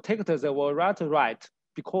protect the variety right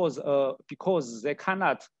because they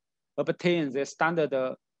cannot obtain the standard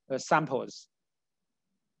samples.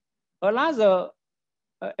 Another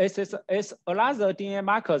DNA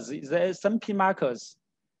markers is the SMP markers.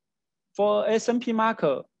 For SMP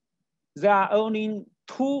marker, there are only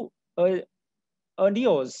 2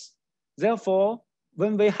 alleles. Therefore,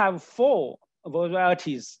 when we have 4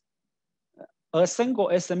 varieties, a single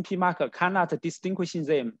SMP marker cannot distinguish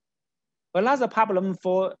them. Another problem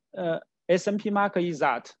for SMP marker is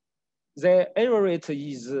that the error rate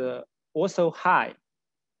is also high.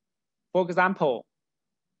 For example,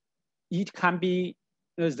 it can be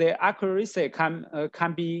the accuracy can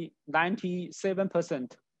be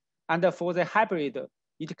 97%, and for the hybrid,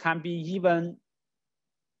 it can be even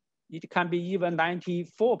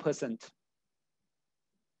 94%.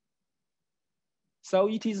 So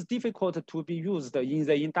it is difficult to be used in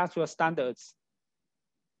the industrial standards.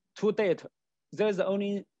 To date, there's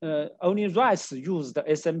only rice used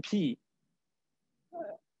SMP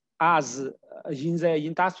as in the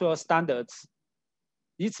industrial standards.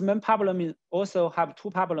 Its main problem also have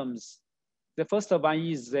 2 problems. The first one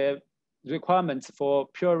is the requirements for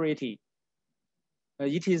purity.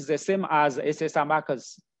 It is the same as SSR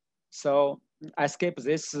markers, so I skip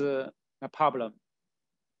this problem.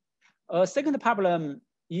 A second problem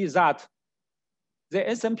is that the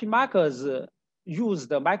SMP markers use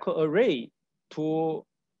the microarray to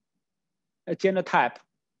genotype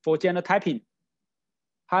for genotyping.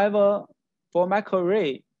 However, for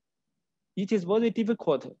microarray, it is very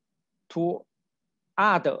difficult to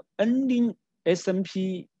add any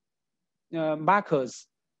SMP markers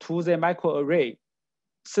to the microarray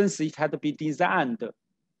since it had to be designed.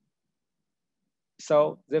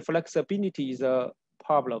 So the flexibility is a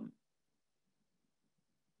problem.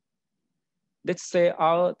 Let's say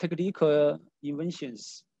our technique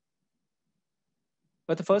inventions.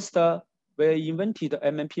 But first, we invented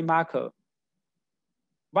MMP marker.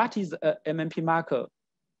 What is a MMP marker?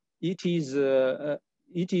 It is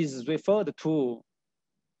referred to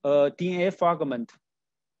a DNA fragment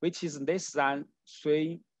which is less than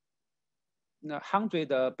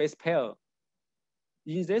 300 base pair.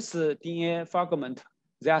 In this DNA fragment,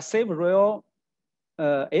 there are several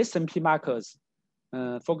SMP markers.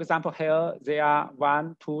 For example, here there are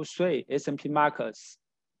 1, 2, 3 SMP markers.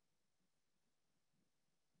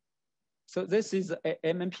 So this is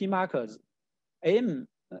MMP markers. M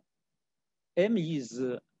is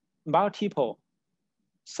multiple,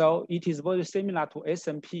 so it is very similar to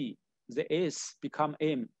SMP. The S become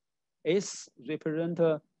M. S represent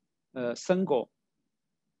single.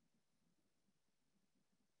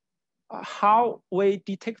 How we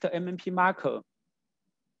detect MMP marker?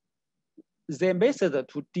 The method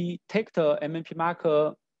to detect MMP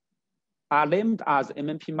marker are named as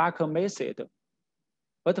MMP marker method.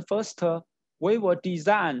 But first, we will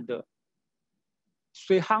design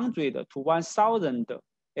 300 to 1,000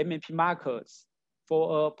 MMP markers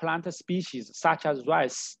for a plant species such as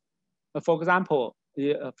rice. For example,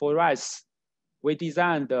 for rice, we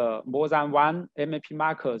designed more than 1 MMP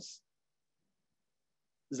markers.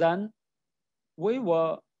 Then we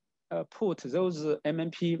will put those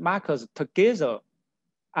MMP markers together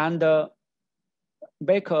and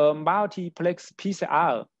make a multiplex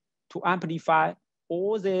PCR to amplify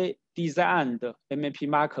all the designed MMP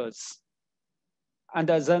markers. And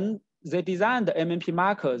then the designed MMP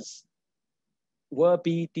markers will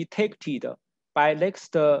be detected by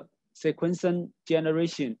next sequencing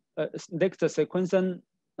generation, next sequencing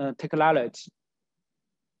technology.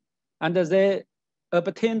 And the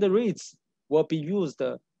obtained reads will be used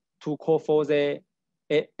to call for the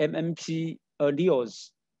MMP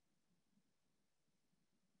alleles.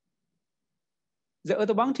 The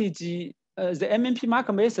advantage, the MMP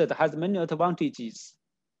marker method has many advantages.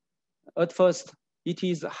 At first, it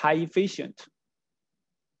is high efficient.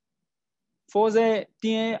 For the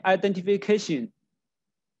DNA identification,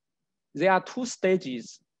 there are 2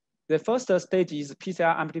 stages. The first stage is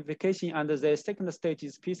PCR amplification, and the second stage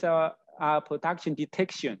is PCR production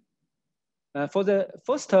detection. For the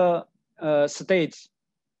first stage,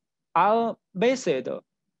 our method,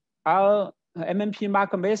 our MMP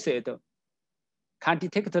marker method can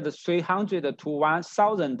detect the 300 to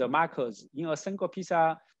 1,000 markers in a single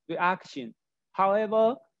PCR reaction.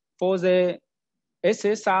 However, for the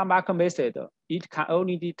SSR marker method, it can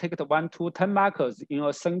only detect 1 to 10 markers in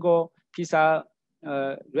a single PCR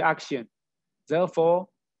reaction. Therefore,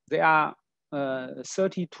 there are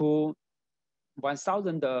 30 to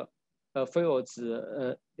 1,000 fields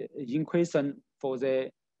increasing for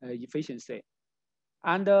the efficiency.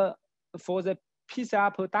 And for the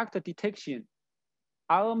PCR product detection,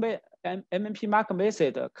 our MMP marker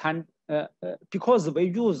method can, because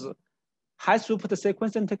we use high throughput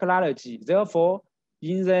sequencing technology, therefore,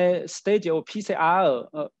 in the stage of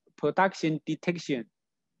PCR production detection,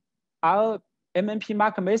 our MMP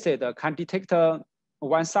marker method can detect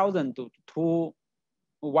 1,000 to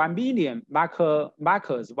 1 million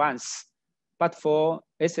markers once. But for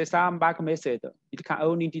SSR marker method, it can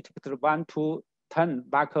only detect 1 to 10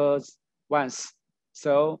 markers once.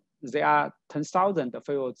 So there are 10,000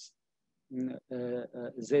 fields.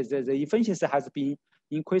 The efficiency has been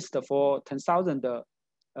increased for 10,000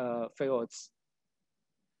 fields.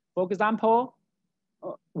 For example,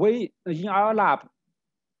 we in our lab,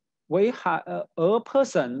 we have a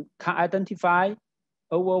person can identify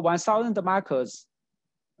over 1,000 markers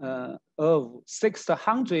of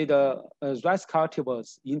 600 rice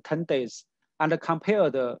cultivars in 10 days, and compare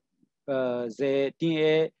the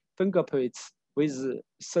DNA fingerprints with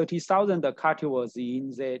 30,000 cultivars in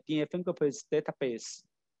the DNA fingerprints database.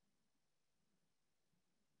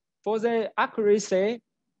 For the accuracy,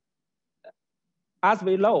 as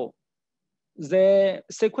we know, the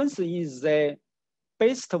sequencing is the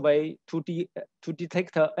best way to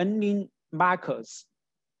detect any markers.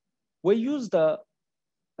 We use the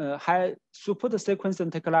high throughput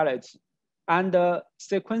sequencing technology and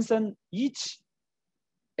sequencing each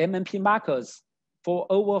MMP markers for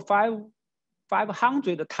over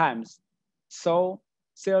 500 times. So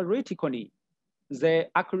theoretically, the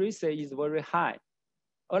accuracy is very high.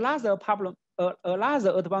 Another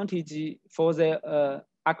advantage for the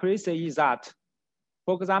accuracy is that,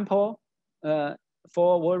 for example,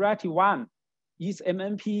 for variety 1, its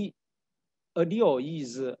MMP allele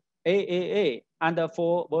is AAA, and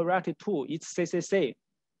for variety 2, it's CCC.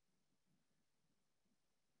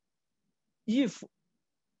 If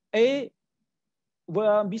A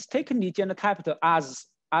were mistakenly genotyped as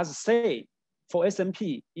C, for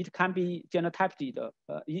SMP, it can be genotyped,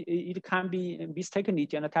 it can be mistakenly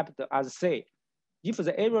genotyped as C. If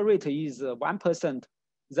the error rate is 1%,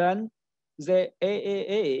 then the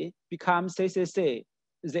AAA becomes CCC.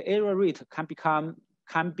 The error rate can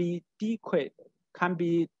be decreased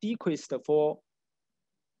for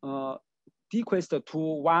decreased to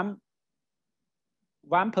 1%,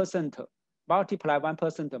 multiply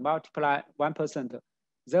 1%, multiply 1%.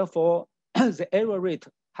 Therefore, the error rate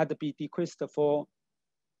had to be decreased for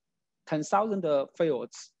 10,000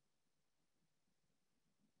 fields.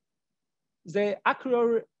 The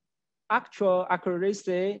actual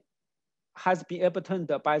accuracy has been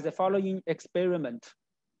obtained by the following experiment.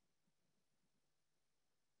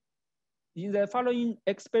 In the following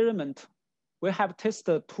experiment, we have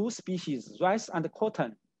tested two species, rice and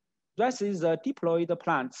cotton. Rice is a diploid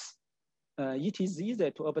plant. It is easy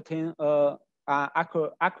to obtain an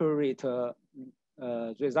accurate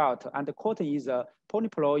result, and the cotton is a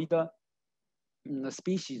polyploid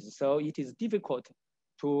species, so it is difficult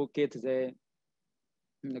to get an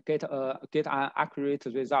accurate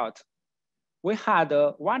result. We had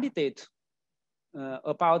validate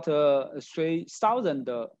about 30,000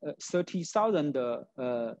 the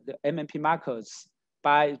MMP markers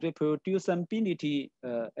by reproducibility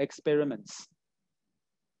experiments.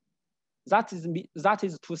 That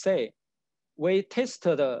is to say, we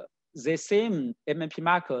tested the same MMP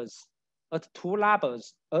markers at two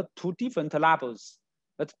different labs,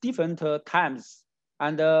 at different times,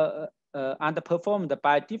 and performed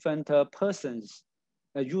by different persons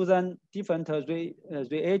using different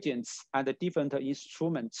reagents and different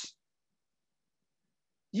instruments.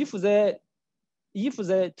 If the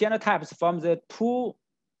genotypes from the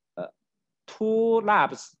two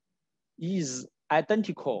labs is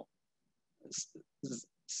identical,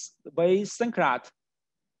 very synchronous,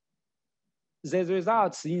 the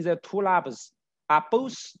results in the two labs are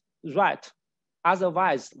both right.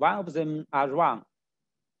 Otherwise, one of them are wrong.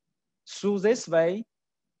 Through this way,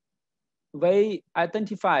 we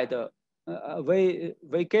identified we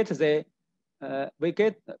get the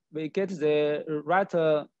right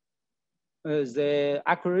the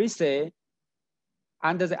accuracy,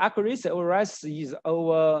 and the accuracy of rice is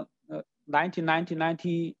over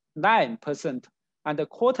 99%, and the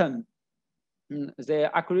cotton, the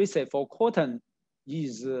accuracy for cotton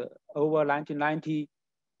is over 98%.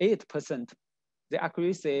 The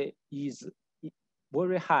accuracy is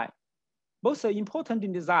very high. Most important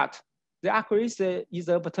is that the accuracy is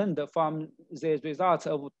obtained from the results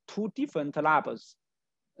of two different labs.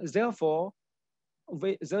 Therefore,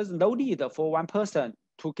 there's no need for one person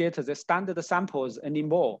to get the standard samples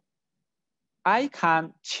anymore. I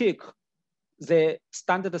can check the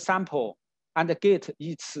standard sample and get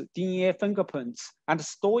its DNA fingerprints and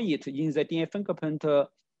store it in the DNA fingerprint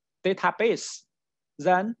database.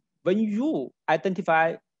 Then when you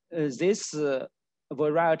identify this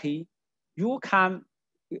variety, you can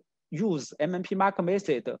use MMP marker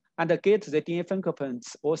method and get the DNA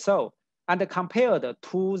fingerprints also, and compared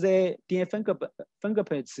to the DNA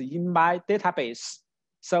fingerprints in my database.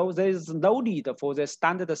 So there is no need for the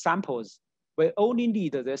standard samples. We only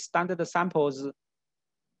need the standard samples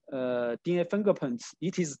DNA fingerprints.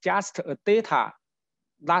 It is just a data,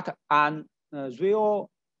 not an real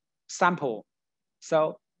sample.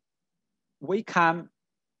 So we can,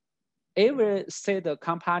 every seed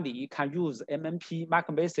company can use MMP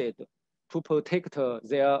marker method to protect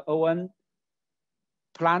their own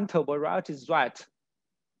plant varieties right.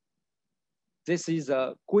 This is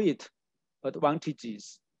a great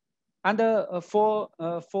advantages. And for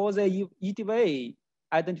the EDVA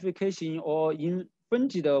identification or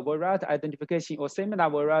infringed variety identification or similar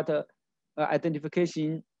variety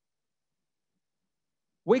identification,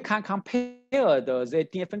 we can compare the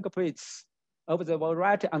DNA fingerprints of the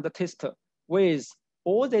variety and the test with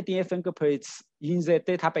all the DNA fingerprints in the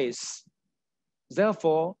database.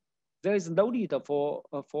 Therefore, there is no need for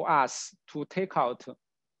us to take out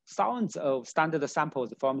thousands of standard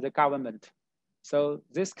samples from the government. So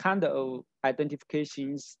this kind of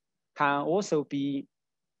identifications can also be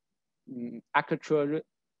accurately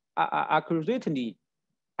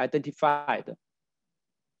identified.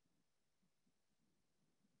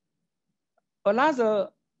 Another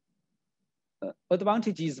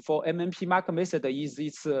advantages for MMP marker method is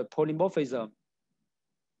its polymorphism.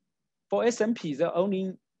 For SMP, there are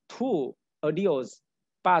only 2 alleles,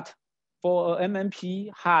 but for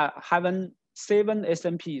MMP having 7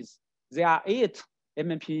 SMPs, there are 8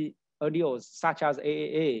 MMP alleles, such as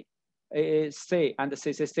AAA, AAC, and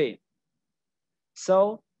CCC.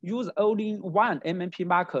 So use only one MMP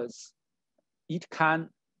markers, it can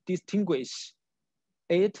distinguish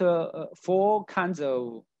four kinds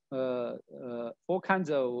of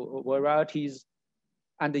varieties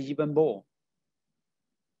and even more.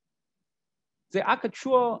 The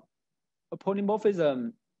actual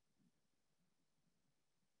polymorphism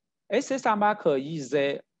SSR marker is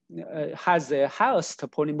has the highest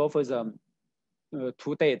polymorphism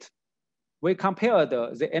to date. We compared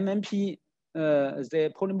the MMP,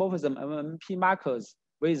 the polymorphism MMP markers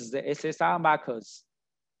with the SSR markers.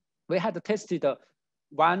 We had tested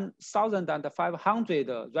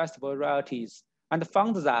 1,500 rice varieties and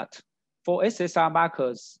found that for SSR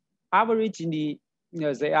markers, averagely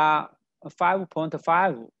they are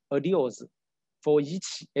 5.5 alleles for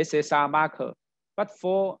each SSR marker. But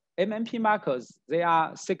for MMP markers, they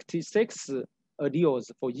are 66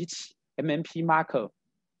 alleles for each MMP marker.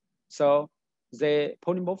 So the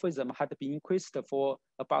polymorphism had been increased for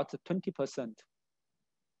about 20%.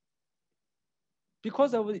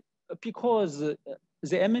 Because the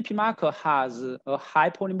MMP marker has a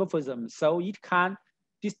high polymorphism, so it can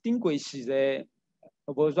distinguish the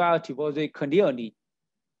variety very clearly.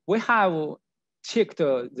 We have checked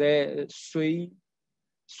the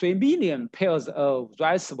 3 million pairs of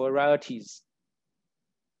rice varieties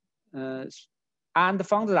and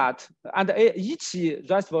found that, and each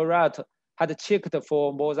rice variety had checked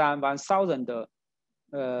for more than 1,000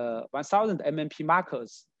 MMP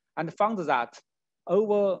markers and found that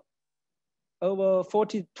over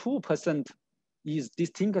 42% is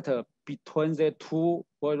distinct between the two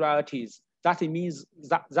varieties. That means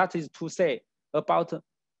that is to say about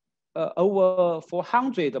over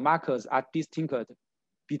 400 markers are distinct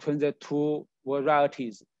between the two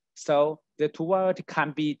varieties. So the two varieties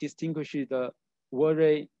can be distinguished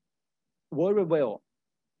very, very well,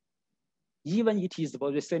 even it is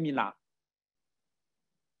very similar.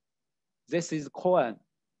 This is corn.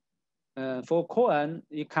 For corn,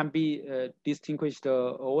 it can be distinguished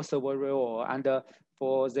also very well. And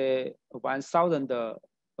for the 1,000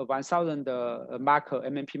 marker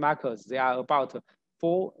MMP markers, they are about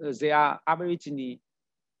they are averagely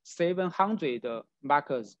 700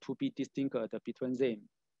 markers to be distinct between them.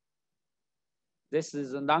 This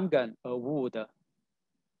is longan, a wood.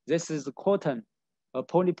 This is cotton, a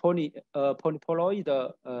polyploid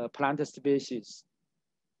plant species.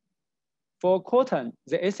 For cotton,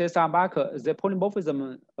 the SSR marker, the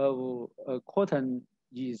polymorphism of cotton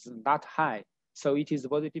is not high, so it is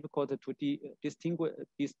very difficult to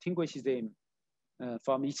distinguish them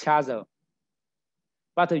from each other.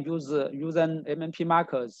 But using MMP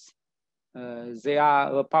markers, they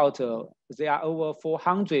are over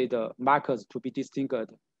 400 markers to be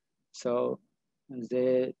distinct. So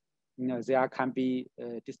they can be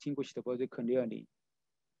distinguished very clearly.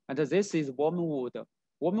 And this is wormwood.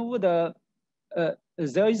 Wormwood,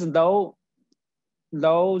 there is no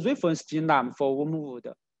reference genome for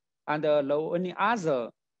wormwood, and no any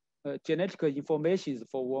other genetic information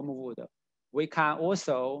for wormwood. We can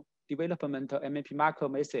also development MMP marker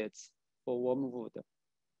methods for wormwood.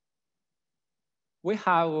 We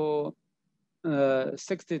have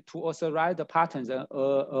 62 authorized patterns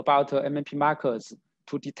about MMP markers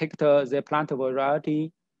to detect the plant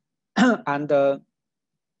variety and the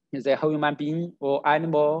human being or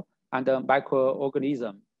animal and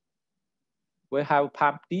microorganism. We have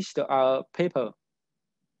published a paper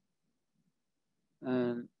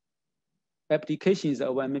applications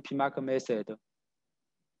of MMP marker method.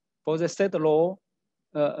 For the state law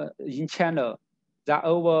in China, there are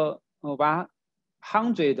over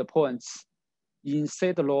 100 points in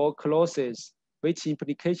state law clauses which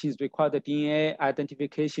implications require the DNA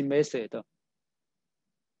identification method.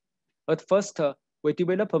 At first, we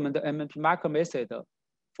developed the MMP marker method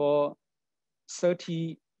for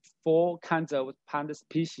 34 kinds of plant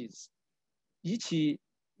species. Each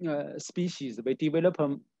species, we develop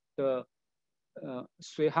the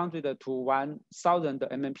 300 to 1,000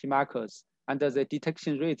 MMP markers, and the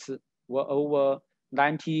detection rates were over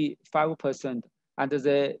 95%, and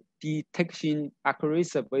the detection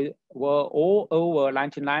accuracy were all over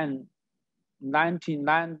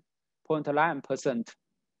 99.9%.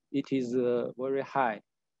 It is very high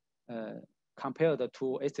compared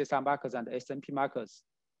to SSR markers and SMP markers.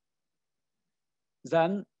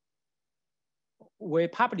 Then we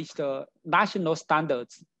published national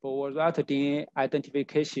standards for variety DNA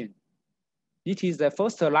identification. It is the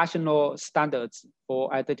first national standards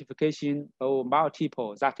for identification of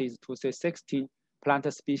multiple, that is to say 16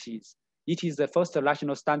 plant species. It is the first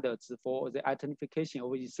national standards for the identification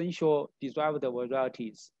of essential derived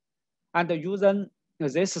varieties. And using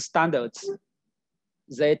these standards,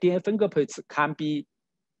 the DNA fingerprints can be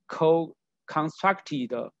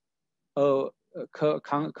co-constructed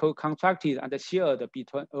co-contracted and shared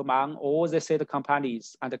between among all the seed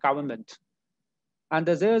companies and the government. And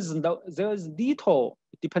there's little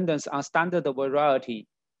dependence on standard variety.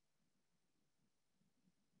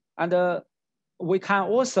 And we can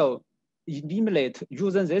also eliminate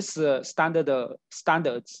using this standard.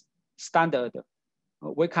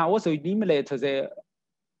 We can also eliminate the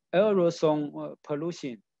aerosol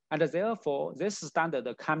pollution, and therefore this standard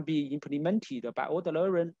can be implemented by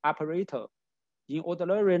ordinary operator in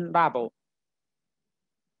ordinary lab.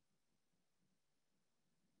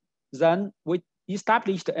 Then we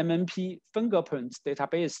established MMP fingerprints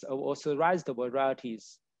database of authorized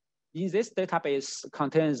varieties. In this database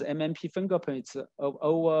contains MMP fingerprints of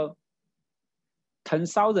over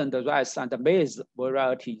 10,000 rice and maize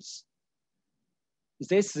varieties.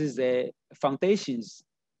 This is the foundations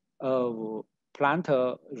of plant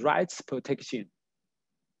rights protection.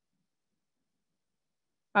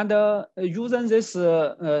 And using this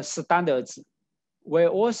standards, we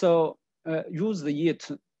also used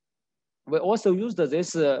this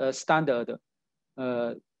standard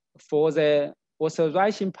for the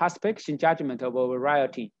authorization prospection judgment of a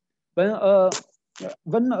variety. When a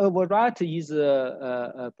variety is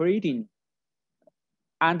breeding,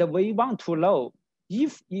 and we want to know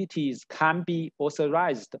if it can be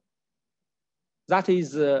authorized, that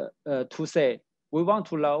is to say, we want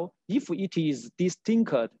to know if it is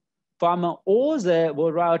distinct from all the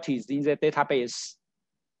varieties in the database,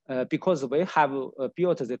 because we have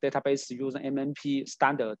built the database using MMP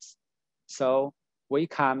standards. So we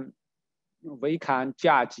can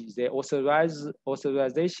judge the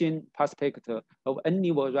authorization prospect of any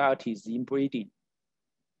varieties in breeding.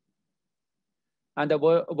 And the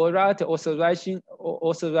variety authorization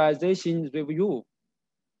review,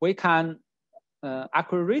 we can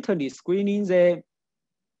accurately screening the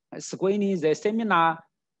similar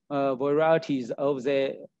varieties of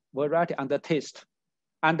the variety under test.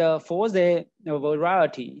 And for the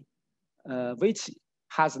variety which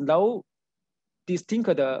has no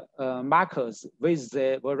distinct markers with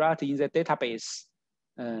the variety in the database,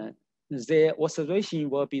 the authorization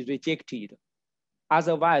will be rejected.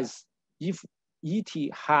 Otherwise, if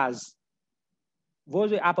it has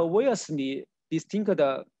very obviously distinct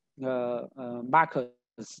markers,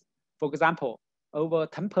 for example, over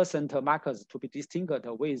 10% markers to be distinct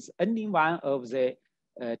with any one of the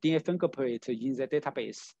DNA fingerprint in the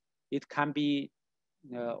database, it can be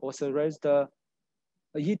authorized.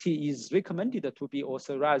 It is recommended to be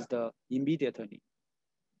authorized immediately.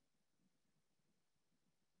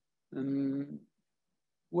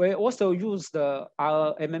 We also used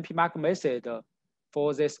our MMP mark method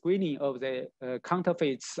for the screening of the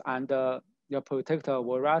counterfeits and protect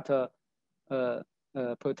variety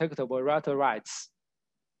rights.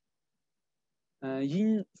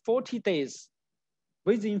 In 40 days,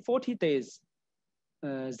 within 40 days,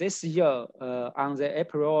 this year on the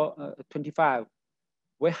April 25,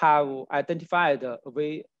 we have identified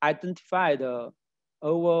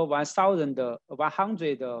over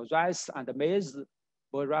 1,100 rice and maize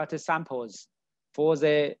variety samples for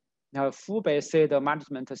the Hubei seed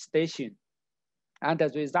management station, and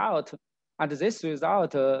this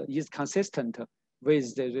result is consistent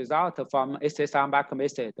with the result from SSR mark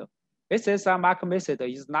method. SSR mark method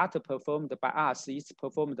is not performed by us; it's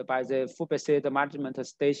performed by the Hubei seed management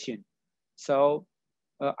station. So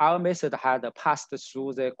our method had passed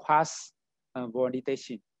through the cross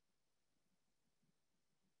validation.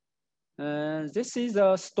 This is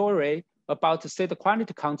a story about seed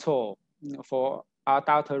quality control for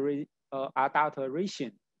adulteration.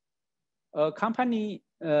 A company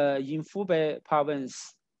in Hubei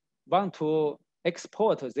province want to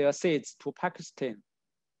export their seeds to Pakistan,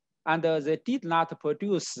 and they did not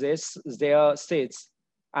produce their seeds,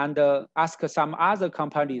 and ask some other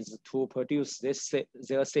companies to produce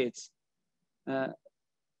their seeds.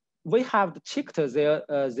 We have checked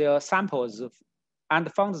their samples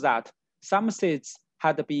and found that some seeds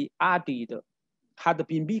had been added, was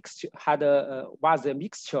a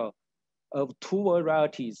mixture of two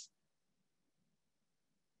varieties.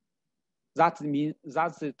 That's to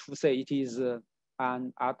say it is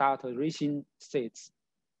an adulteration seeds.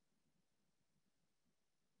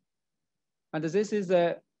 And this is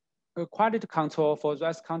a quality control for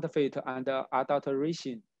rice counterfeit and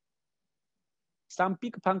adulteration. Some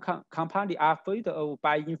big companies are afraid of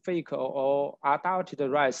buying fake or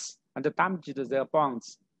adulterated rice and damaged their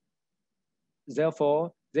bonds.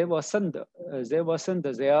 Therefore, they will send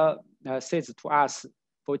their seeds to us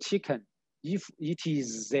for checking if it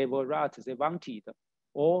is the variety they wanted,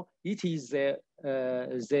 or it is the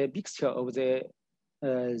mixture of the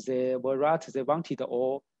variety they wanted,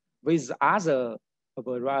 or with other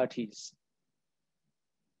varieties.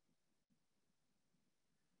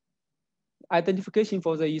 Identification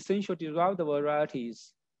for the essential derived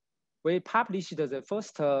varieties. We published the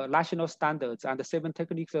first national standards and 7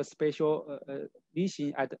 technical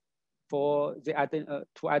specialization to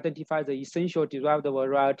identify the essential derived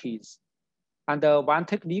varieties. And 1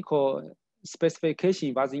 technical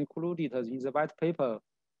specification was included in the white paper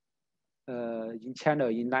in China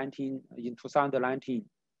in 2019.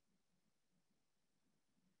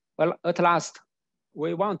 Well, at last,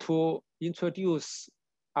 we want to introduce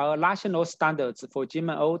our national standards for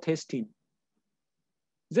GMO testing.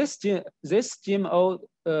 This GMO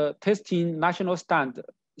testing national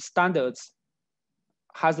standards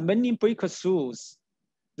has many breakthroughs.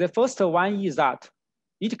 The first one is that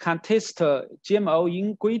it can test GMO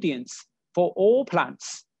ingredients for all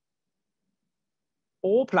plants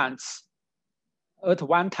at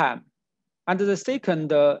one time. And the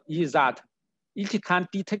second is that it can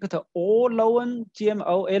detect all known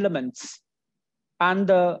GMO elements and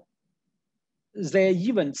the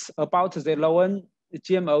events about the known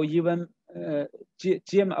GMO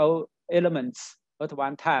elements at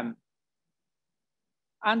one time.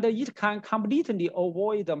 And it can completely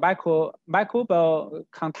avoid microbial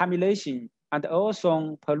contamination and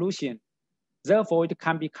ozone pollution. Therefore, it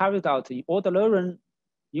can be carried out in ordinary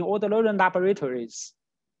laboratories.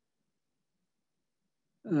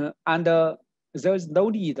 And there is no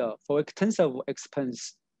need for extensive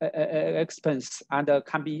expense and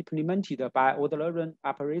can be implemented by ordinary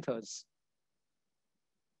operators.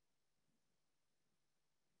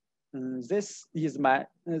 This is my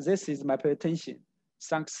presentation.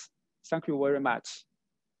 Thanks. Thank you very much.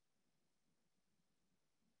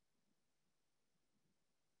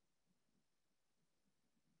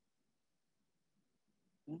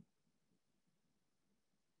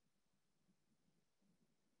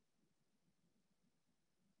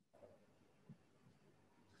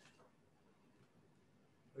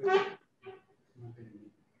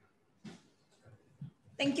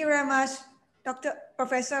 Thank you very much,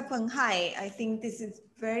 Professor Peng Hai. I think this is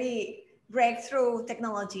very breakthrough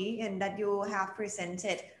technology and that you have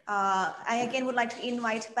presented. I again would like to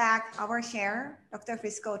invite back our chair, Dr.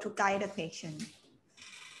 Frisco, to guide the patient.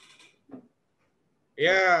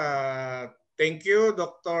 Yeah, thank you,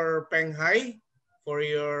 Dr. Peng Hai, for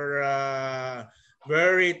your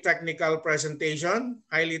very technical presentation,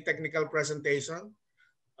 highly technical presentation.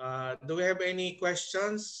 Do we have any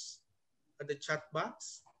questions at the chat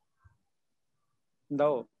box?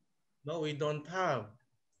 No. No, we don't have.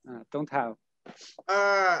 Don't have.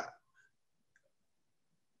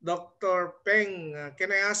 Dr. Peng,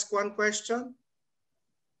 can I ask one question?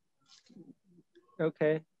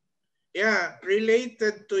 Okay. Yeah,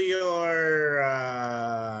 related to your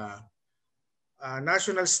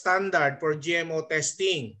national standard for GMO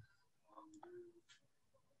testing.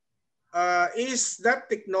 Is that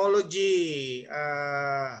technology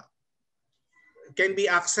can be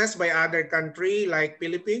accessed by other country like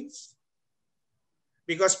Philippines?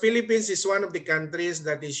 Because Philippines is one of the countries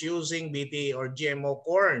that is using BT or GMO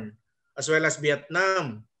corn, as well as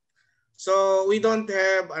Vietnam. So we don't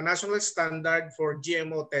have a national standard for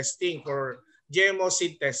GMO testing, for GMO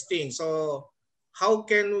seed testing. So how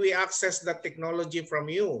can we access that technology from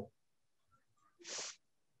you?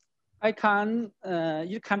 It can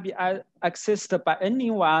be accessed by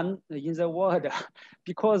anyone in the world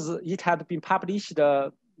because it had been published by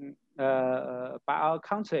our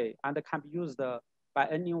country and can be used by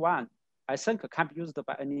anyone. I think it can be used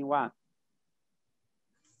by anyone.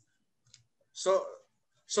 So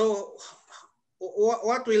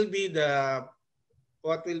what will be the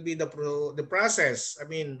process? I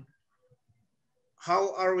mean,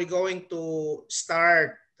 how are we going to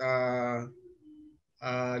start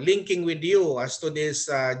linking with you as to this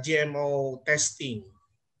GMO testing?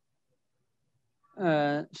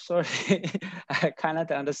 Sorry, I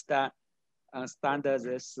cannot understand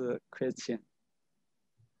this question.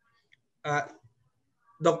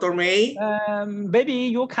 Dr. May? Maybe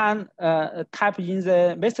you can type in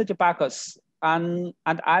the message box and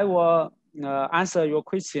I will answer your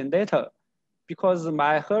question later because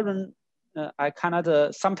my hearing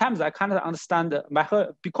sometimes I cannot understand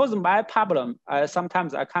because of my problem.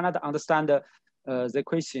 Sometimes I cannot understand the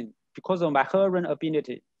question because of my hearing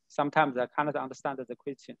ability. Sometimes I cannot understand the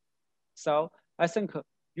question. So I think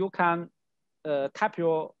you can type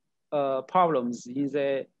your problems in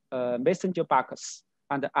the messenger box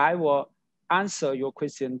and I will answer your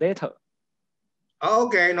question later.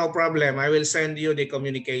 Okay, no problem. I will send you the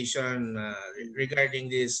communication regarding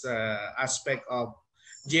this aspect of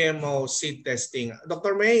GMO seed testing.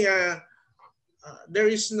 Dr. May, there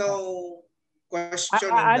is no question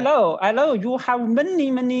in I the... know you have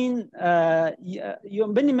many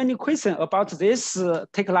questions about this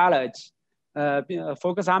technology.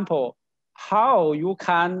 For example, how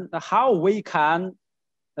we can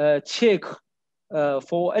check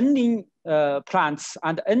for ending plants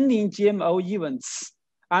and ending GMO events,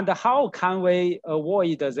 and how can we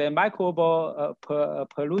avoid the microbial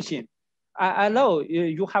pollution. I know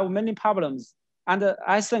you have many problems, and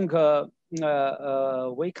I think I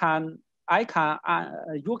can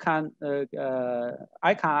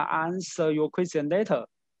answer your question later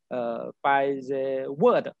by the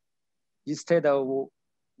word instead of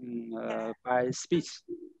by speech.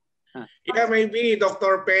 Yeah, maybe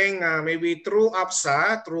Dr. Peng, maybe through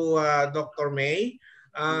APSA, through Dr. May,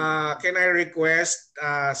 can I request,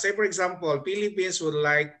 say for example, Philippines would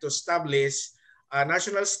like to establish a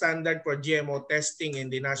national standard for GMO testing in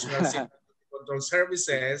the National Seed Control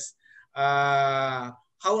Services. How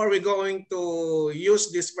are we going to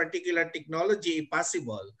use this particular technology if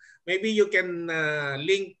possible? Maybe you can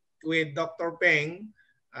link with Dr. Peng.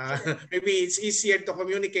 Maybe it's easier to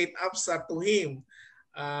communicate APSA to him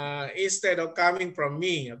instead of coming from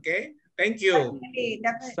me. Okay, thank you.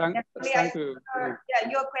 Definitely. Thank you.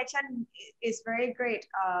 Yeah, your question is very great.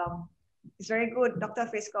 It's very good, Dr.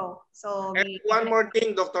 Frisco. So and one more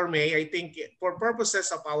thing, Dr. May, I think for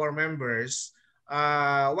purposes of our members,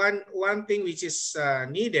 one thing which is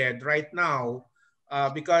needed right now,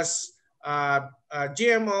 because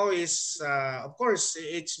GMO is, of course,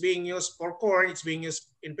 it's being used for corn, it's being used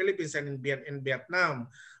in Philippines and in Vietnam.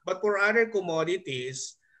 But for other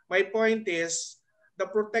commodities, my point is the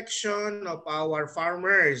protection of our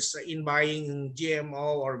farmers in buying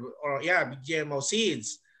GMO or GMO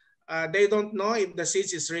seeds. They don't know if the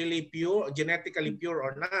seeds is really pure, genetically pure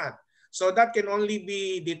or not. So that can only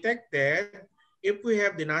be detected if we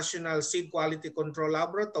have the National Seed Quality Control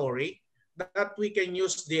Laboratory, that we can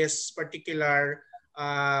use this particular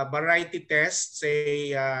variety test,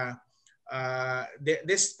 say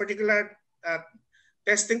this particular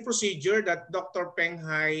testing procedure that Dr. Peng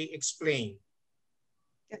Hai explained.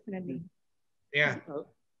 Definitely. Yeah.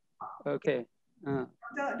 Okay.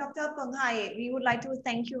 Dr. Peng Hai, we would like to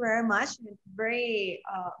thank you very much. Very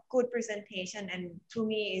good presentation, and to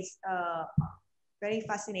me it's very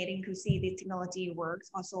fascinating to see this technology works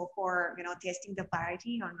also for testing the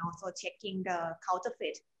variety and also checking the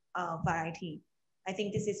counterfeit variety. I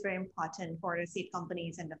think this is very important for the seed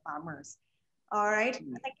companies and the farmers. All right,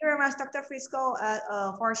 thank you very much, Dr. Frisco,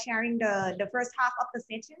 for sharing the first half of the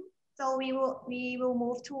session. So we will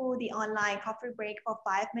move to the online coffee break for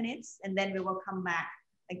 5 minutes, and then we will come back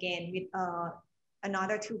again with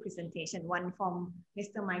another 2 presentations, one from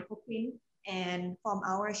Mr. Michael Quinn and from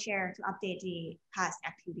our share to update the past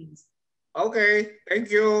activities. Okay, thank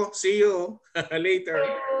you. See you later.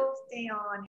 Stay on.